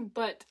today,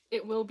 but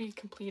it will be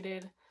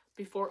completed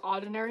before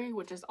Ordinary,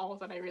 which is all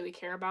that I really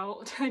care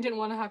about. I didn't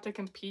want to have to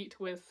compete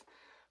with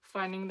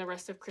finding the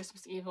rest of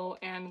Christmas eveL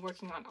and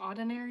working on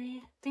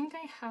Ordinary. I think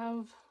I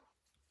have,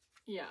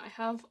 yeah, I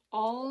have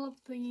all of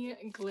the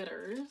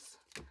glitters,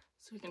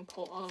 so we can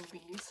pull all of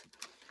these.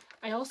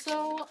 I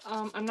also,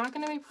 I'm not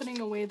going to be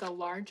putting away the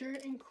larger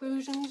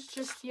inclusions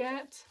just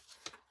yet.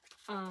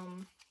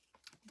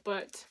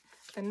 but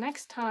the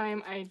next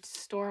time I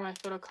store my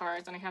photo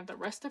cards and I have the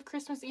rest of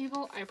Christmas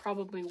eveL, I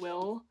probably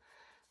will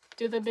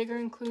do the bigger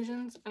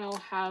inclusions, and I'll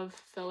have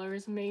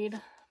fillers made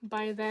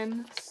by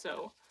then,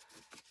 so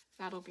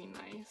that'll be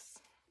nice.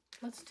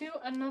 Let's do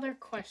another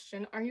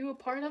question. Are you a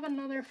part of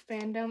another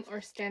fandom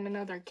or stan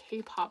another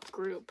K-pop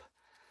group?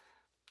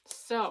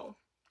 So,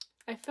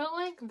 I feel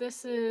like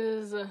this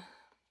is, I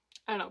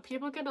don't know,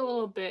 people get a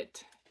little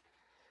bit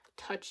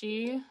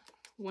touchy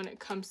when it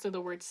comes to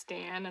the word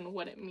stan and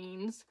what it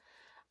means.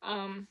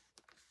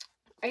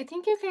 I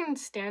think you can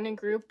stan a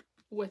group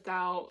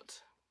without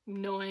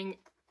knowing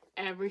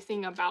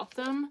everything about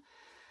them.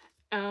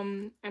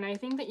 And I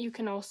think that you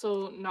can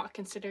also not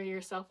consider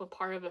yourself a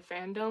part of a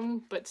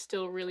fandom, but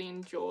still really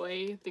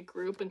enjoy the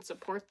group and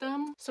support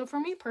them. So for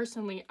me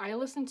personally, I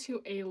listen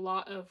to a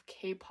lot of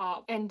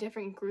K-pop and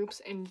different groups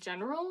in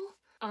general.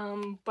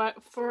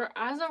 But for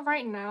as of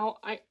right now,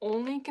 I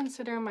only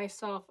consider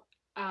myself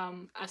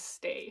a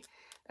stay.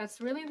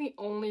 That's really the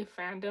only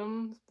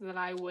fandom that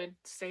I would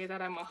say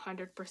that I'm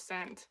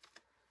 100%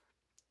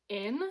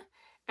 in.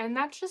 And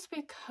that's just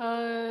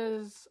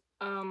because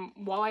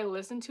while I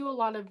listen to a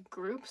lot of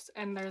groups,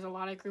 and there's a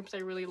lot of groups I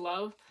really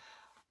love,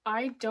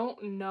 I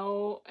don't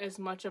know as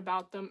much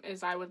about them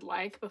as I would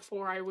like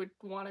before I would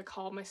want to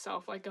call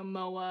myself like a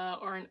MOA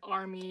or an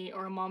ARMY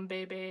or a Mom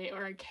Bebe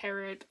or a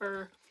Carrot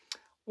or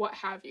what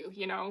have you,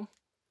 you know?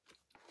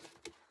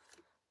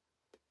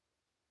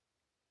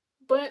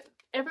 But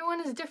everyone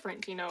is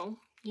different, you know?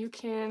 You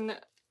can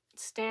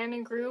stan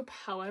a group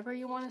however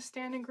you want to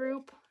stan a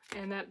group,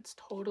 and that's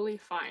totally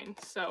fine.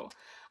 So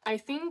I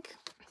think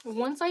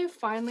once I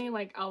finally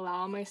like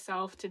allow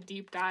myself to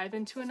deep dive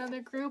into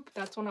another group,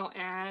 that's when I'll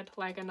add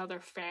like another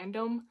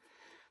fandom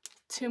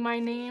to my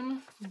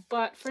name.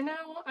 But for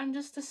now, I'm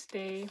just a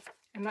stay,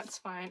 and that's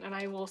fine. And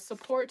I will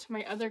support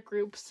my other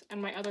groups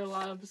and my other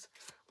loves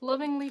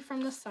lovingly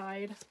from the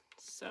side.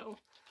 So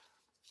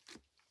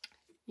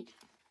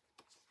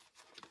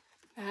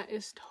that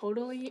is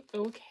totally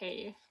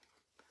okay.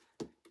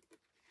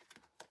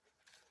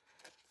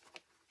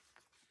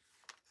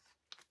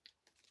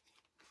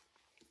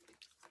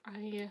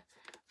 I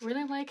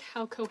really like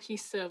how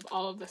cohesive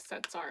all of the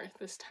sets are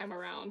this time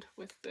around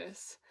with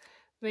this.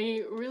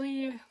 They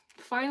really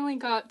finally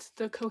got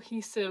the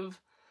cohesive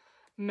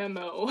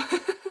memo.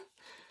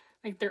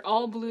 Like they're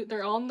all blue,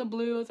 they're all in the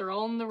blue, they're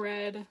all in the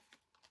red.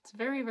 It's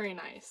very, very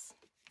nice.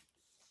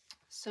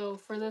 So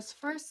for this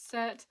first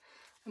set,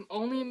 I'm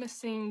only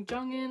missing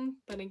Jungin,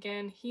 but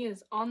again, he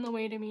is on the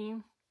way to me.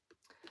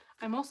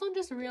 I'm also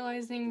just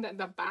realizing that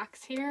the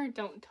backs here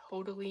don't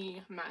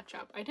totally match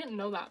up. I didn't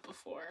know that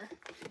before.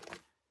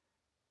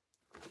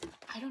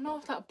 I don't know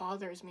if that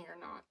bothers me or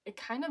not. It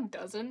kind of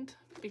doesn't,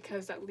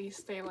 because at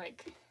least they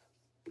like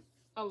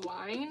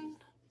align.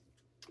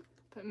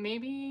 But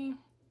maybe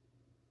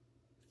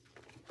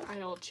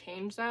I'll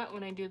change that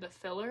when I do the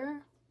filler.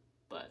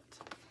 But,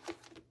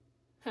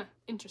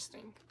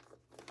 interesting.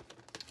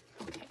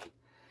 Okay.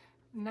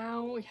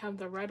 Now we have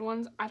the red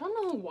ones. I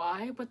don't know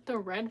why, but the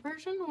red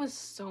version was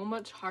so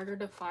much harder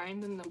to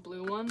find than the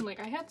blue one. Like,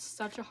 I had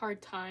such a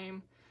hard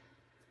time,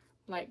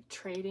 like,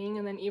 trading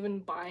and then even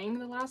buying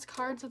the last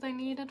cards that I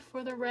needed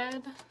for the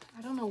red.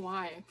 I don't know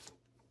why.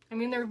 I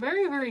mean, they're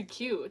very, very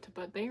cute,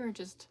 but they were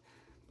just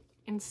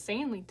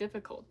insanely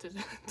difficult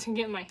to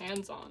get my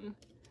hands on.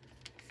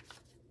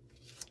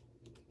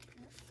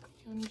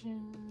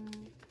 Hyunjin,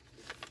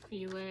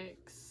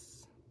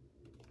 Felix,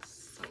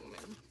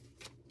 Sungmin.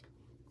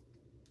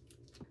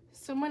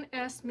 Someone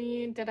asked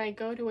me, did I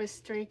go to a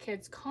Stray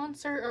Kids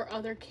concert or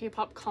other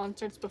K-pop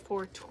concerts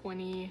before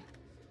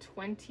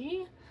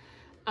 2020?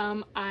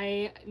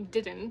 I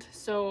didn't.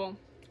 So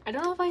I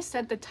don't know if I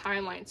said the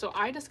timeline. So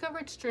I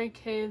discovered Stray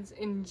Kids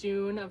in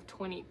June of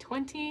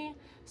 2020,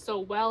 so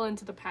well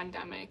into the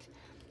pandemic.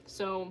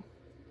 So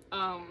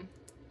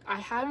I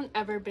haven't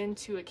ever been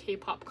to a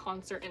K-pop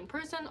concert in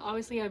person.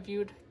 Obviously, I've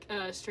viewed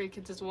Stray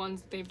Kids as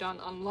ones that they've done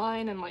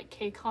online and like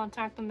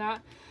K-Contact and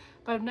that,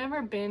 but I've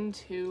never been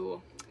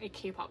to a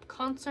K-pop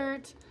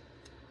concert.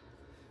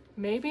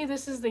 Maybe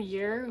this is the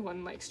year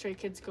when like Stray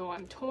Kids go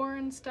on tour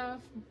and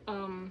stuff.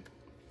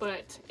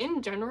 But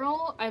in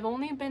general, I've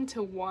only been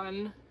to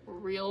one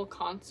real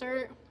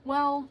concert.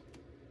 Well,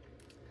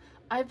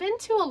 I've been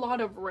to a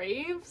lot of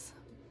raves,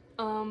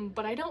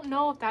 but I don't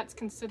know if that's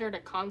considered a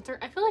concert.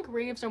 I feel like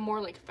raves are more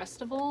like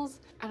festivals.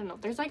 I don't know,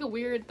 there's like a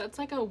weird, that's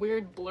like a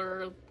weird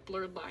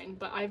blurred line,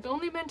 but I've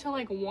only been to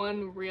like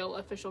one real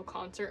official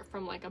concert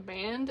from like a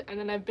band, and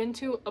then I've been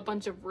to a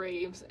bunch of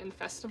raves and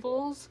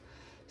festivals.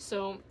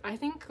 So I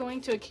think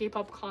going to a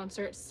K-pop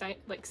concert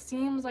like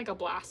seems like a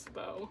blast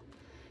though.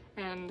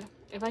 And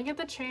if I get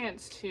the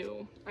chance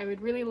to, I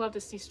would really love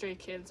to see Stray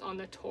Kids on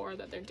the tour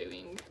that they're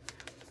doing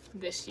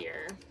this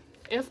year.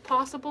 If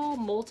possible,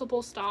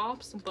 multiple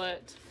stops,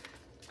 but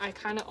I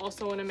kind of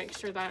also want to make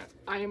sure that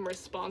I am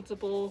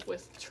responsible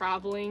with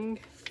traveling,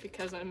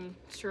 because I'm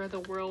sure the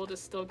world is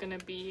still going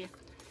to be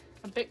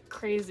a bit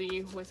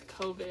crazy with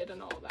COVID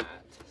and all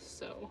that.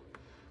 So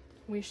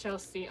we shall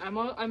see.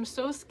 I'm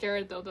so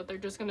scared though that they're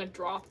just going to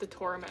drop the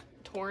tour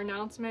tour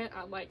announcement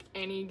at like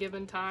any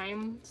given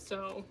time,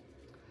 so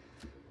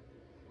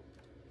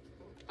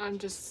I'm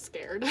just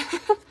scared.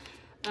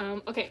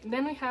 Okay,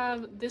 then we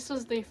have, this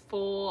was the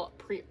full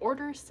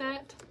pre-order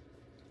set.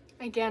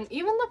 Again,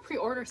 even the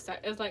pre-order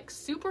set is like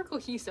super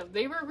cohesive.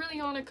 They were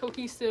really on a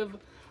cohesive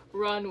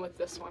run with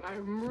this one.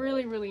 I'm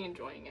really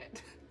enjoying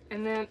it.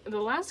 And then the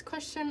last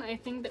question I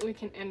think that we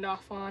can end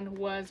off on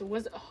was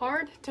it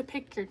hard to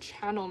pick your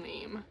channel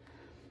name?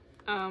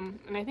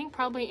 And I think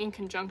probably in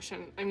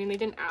conjunction, I mean, they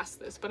didn't ask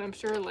this, but I'm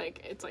sure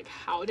like it's like,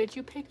 how did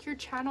you pick your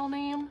channel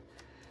name?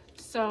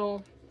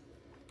 So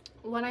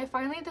when I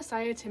finally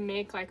decided to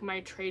make like my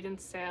trade and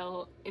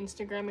sale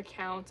Instagram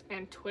account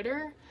and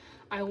Twitter,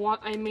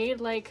 I made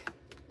like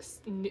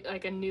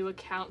a new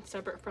account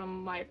separate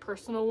from my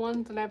personal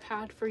one that I've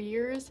had for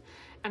years,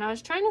 and I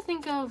was trying to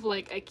think of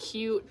like a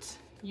cute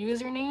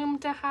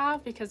username to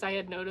have, because I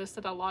had noticed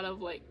that a lot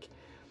of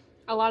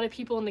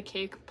people in the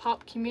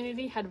K-pop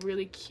community had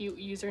really cute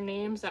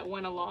usernames that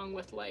went along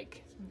with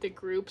like the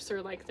groups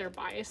or like their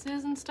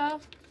biases and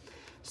stuff.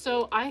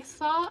 So I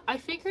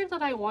figured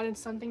that I wanted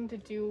something to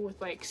do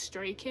with like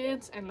Stray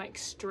Kids and like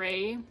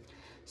stray.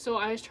 So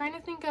I was trying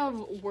to think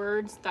of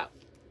words that,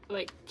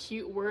 like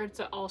cute words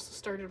that also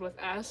started with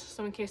S.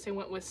 So in case I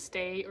went with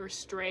stay or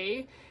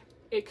stray,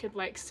 it could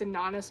like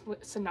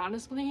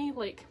synonymously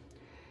like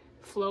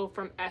flow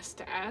from S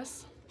to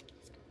S.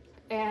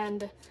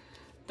 And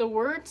the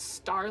word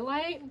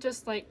starlight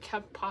just like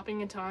kept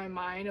popping into my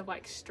mind of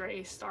like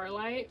stray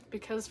starlight,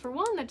 because for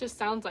one, that just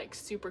sounds like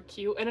super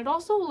cute, and it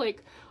also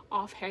like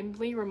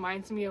offhandedly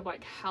reminds me of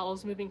like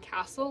Howl's Moving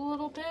Castle a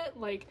little bit,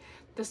 like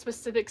the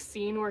specific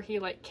scene where he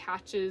like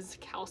catches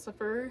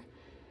Calcifer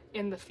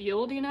in the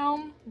field, you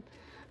know.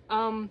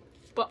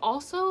 But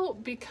also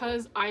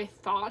because I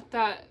thought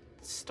that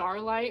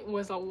starlight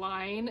was a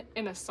line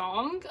in a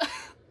song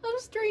of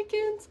Stray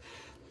Kids.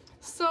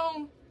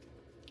 So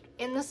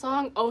in the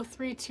song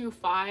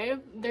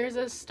 0325, there's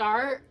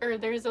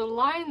a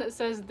line that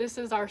says, "This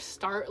is our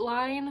start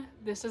line.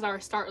 This is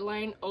our start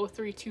line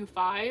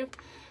 0325."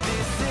 This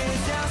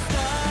is our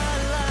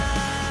start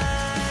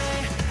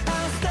line,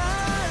 our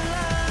start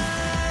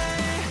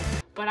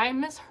line. But I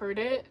misheard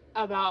it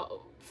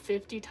about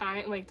 50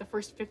 times, like the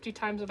first 50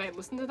 times that I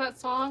listened to that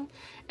song,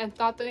 and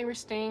thought that they were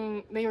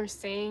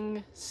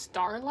saying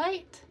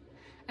starlight.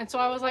 And so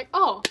I was like,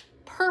 oh,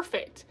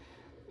 perfect.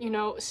 You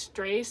know,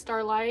 stray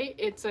starlight,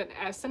 it's an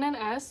S and an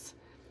S.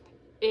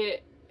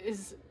 It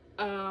is,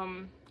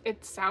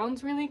 it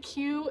sounds really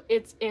cute.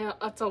 It's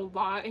a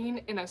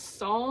line in a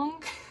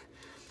song.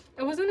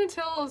 It wasn't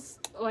until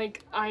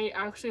like I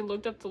actually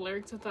looked up the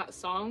lyrics of that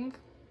song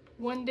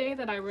one day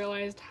that I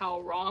realized how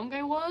wrong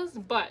I was.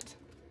 But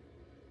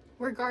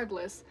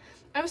regardless,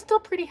 I was still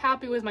pretty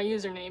happy with my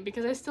username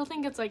because I still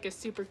think it's like a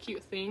super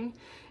cute thing.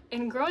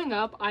 And growing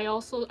up, I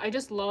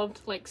just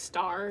loved like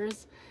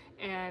stars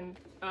and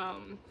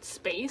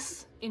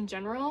space in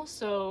general,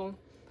 so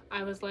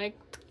I was like,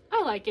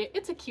 I like it,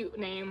 it's a cute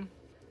name.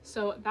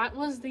 So that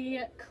was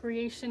the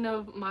creation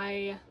of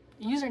my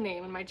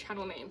username and my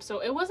channel name. So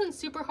it wasn't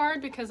super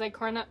hard because I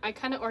kind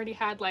of already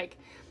had like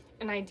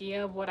an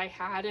idea of what I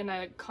had and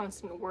a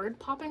constant word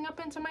popping up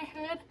into my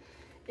head.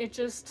 It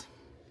just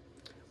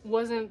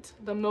wasn't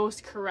the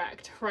most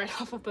correct right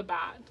off of the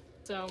bat.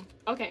 So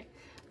okay,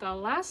 the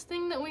last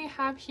thing that we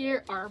have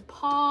here are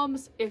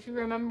POBs. If you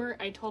remember,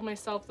 I told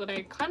myself that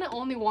I kind of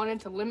only wanted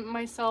to limit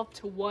myself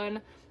to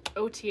one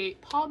OT8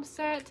 POB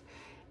set,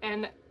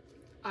 and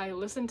I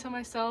listened to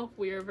myself.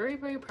 We are very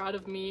proud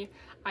of me.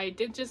 I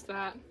did just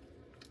that.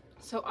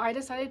 So I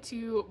decided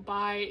to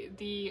buy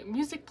the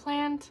Music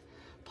Plant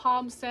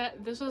POB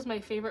set. This was my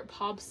favorite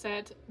POB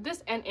set.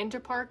 This and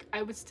Interpark.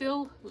 I would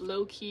still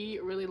low-key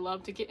really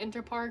love to get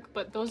Interpark,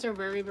 but those are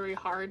very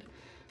hard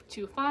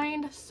to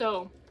find.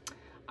 So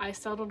I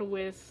settled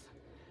with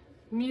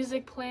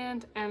Music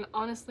Plant, and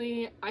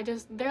honestly,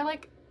 they're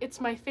like,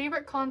 it's my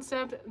favorite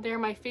concept. They're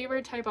my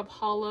favorite type of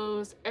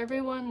hollows.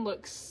 Everyone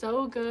looks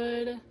so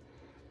good.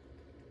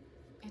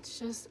 It's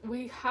just,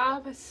 we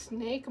have a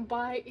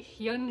Snakebite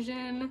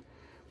Hyunjin.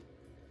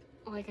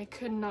 Like, I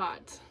could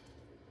not.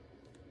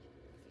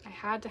 I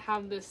had to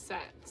have this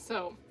set.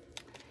 So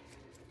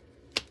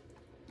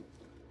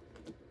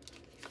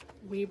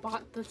we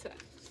bought the set.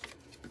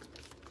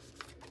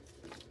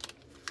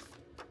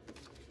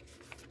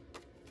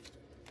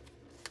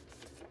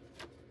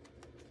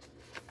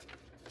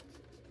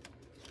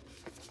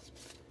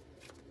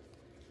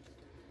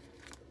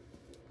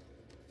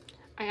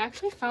 I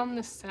actually found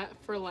this set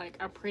for like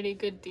a pretty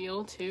good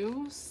deal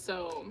too,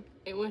 so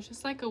it was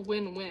just like a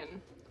win-win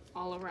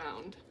all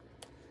around.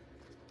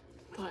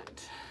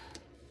 But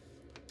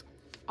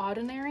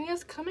Ordinary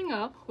is coming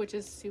up, which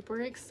is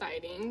super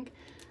exciting.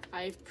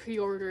 I've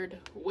pre-ordered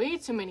way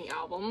too many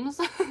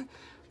albums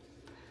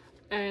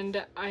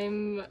and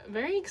I'm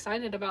very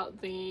excited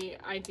about the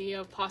idea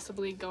of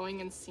possibly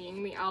going and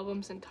seeing the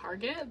albums in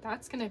Target.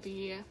 That's gonna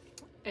be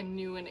a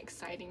new and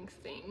exciting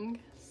thing.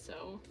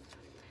 So,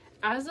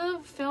 as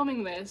of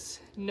filming this,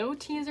 no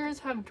teasers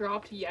have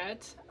dropped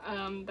yet.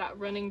 That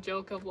running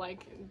joke of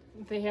like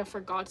they have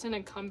forgotten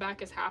a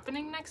comeback is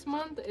happening next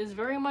month is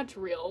very much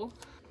real.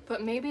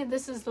 But maybe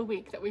this is the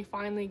week that we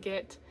finally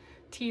get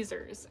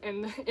teasers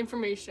and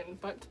information,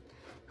 but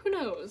who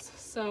knows?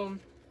 So,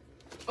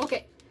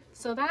 okay.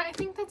 So I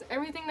think that's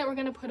everything that we're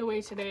gonna put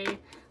away today.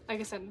 Like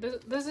I said,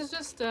 this is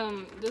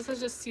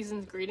just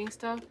season's greeting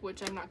stuff,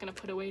 which I'm not gonna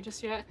put away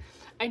just yet.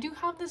 I do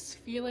have this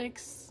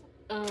Felix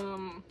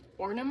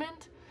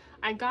ornament.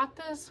 I got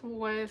this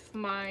with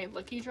my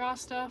Lucky Draw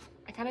stuff.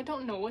 I kind of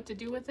don't know what to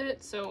do with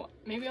it, so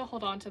maybe I'll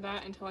hold on to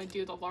that until I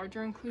do the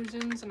larger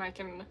inclusions, and I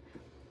can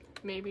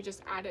maybe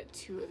just add it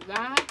to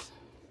that.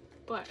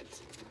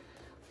 But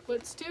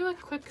let's do a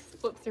quick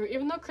flip through,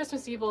 even though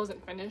Christmas eveL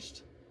isn't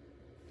finished.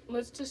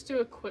 Let's just do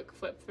a quick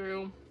flip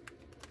through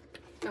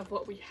of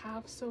what we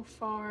have so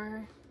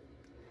far.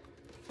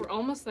 We're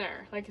almost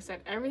there. Like I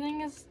said,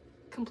 everything is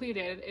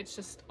completed. It's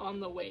just on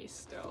the way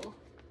still.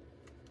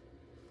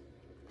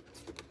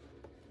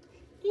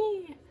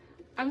 Yay!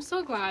 I'm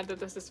so glad that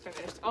this is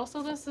finished.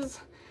 Also, this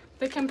is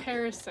the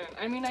comparison.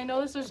 I mean, I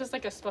know this was just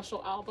like a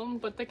special album,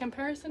 but the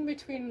comparison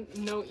between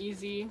No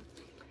Easy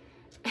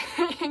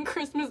and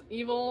Christmas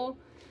eveL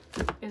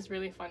is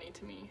really funny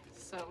to me.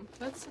 So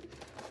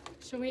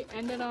should we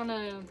end it on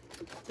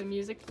the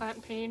music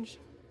plant page?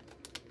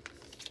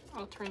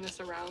 I'll turn this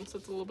around so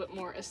it's a little bit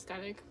more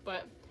aesthetic,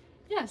 but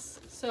yes.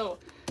 So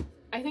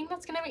I think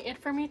that's gonna be it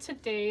for me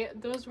today.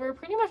 Those were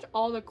pretty much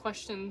all the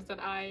questions that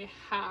I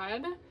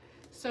had.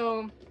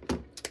 So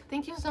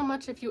thank you so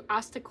much if you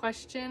asked a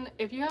question.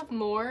 If you have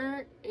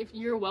more, if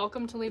you're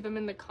welcome to leave them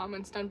in the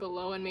comments down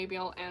below, and maybe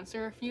I'll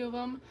answer a few of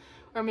them,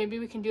 or maybe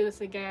we can do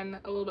this again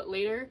a little bit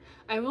later.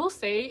 I will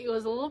say it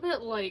was a little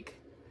bit like,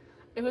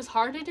 it was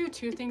hard to do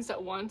two things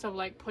at once, of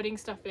like putting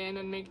stuff in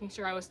and making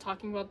sure I was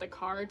talking about the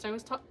cards I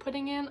was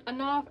putting in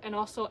enough, and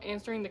also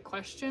answering the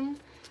question.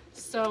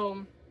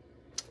 So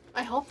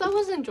I hope that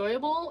was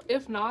enjoyable.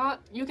 If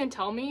not, you can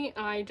tell me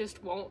and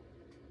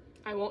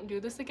I won't do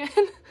this again.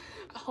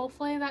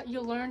 Hopefully that you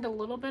learned a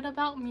little bit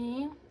about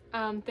me.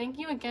 Thank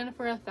you again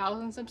for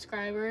 1,000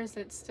 subscribers.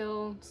 It's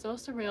still so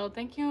surreal.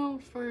 Thank you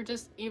for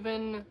just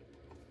even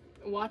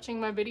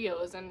watching my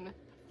videos, and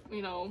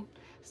you know,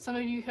 some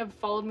of you have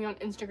followed me on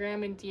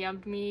Instagram and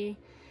DM'd me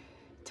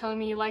telling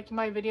me you like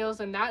my videos,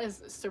 and that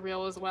is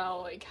surreal as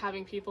well, like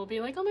having people be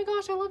like, oh my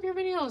gosh, I love your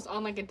videos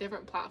on like a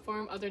different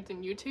platform other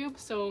than YouTube.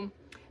 So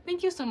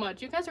thank you so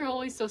much. You guys are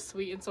always so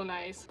sweet and so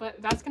nice.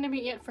 But that's gonna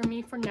be it for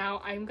me for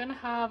now. I'm gonna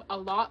have a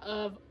lot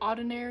of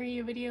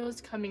ordinary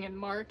videos coming in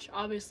March.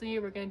 Obviously,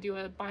 we're gonna do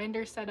a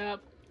binder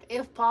setup.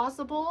 If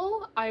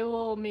possible, I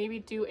will maybe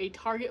do a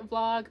Target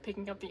vlog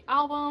picking up the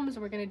albums.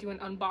 We're gonna do an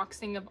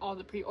unboxing of all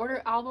the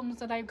pre-order albums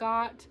that I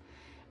got.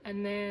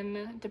 And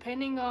then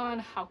depending on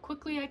how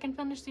quickly I can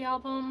finish the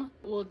album,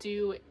 we'll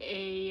do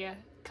a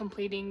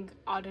completing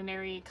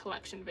ordinary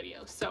collection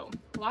video. So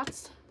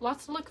lots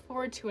to look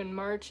forward to in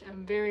March.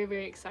 I'm very,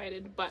 very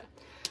excited, but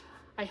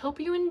I hope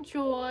you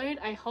enjoyed.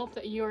 I hope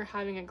that you are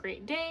having a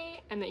great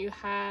day and that you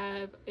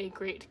have a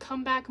great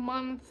comeback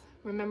month.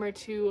 Remember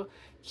to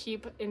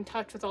keep in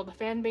touch with all the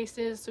fan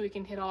bases so we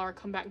can hit all our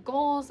comeback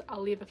goals.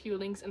 I'll leave a few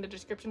links in the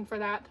description for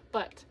that,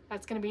 but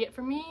that's gonna be it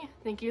for me.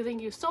 Thank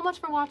you so much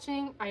for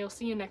watching. I'll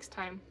see you next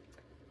time.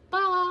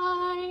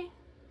 Bye!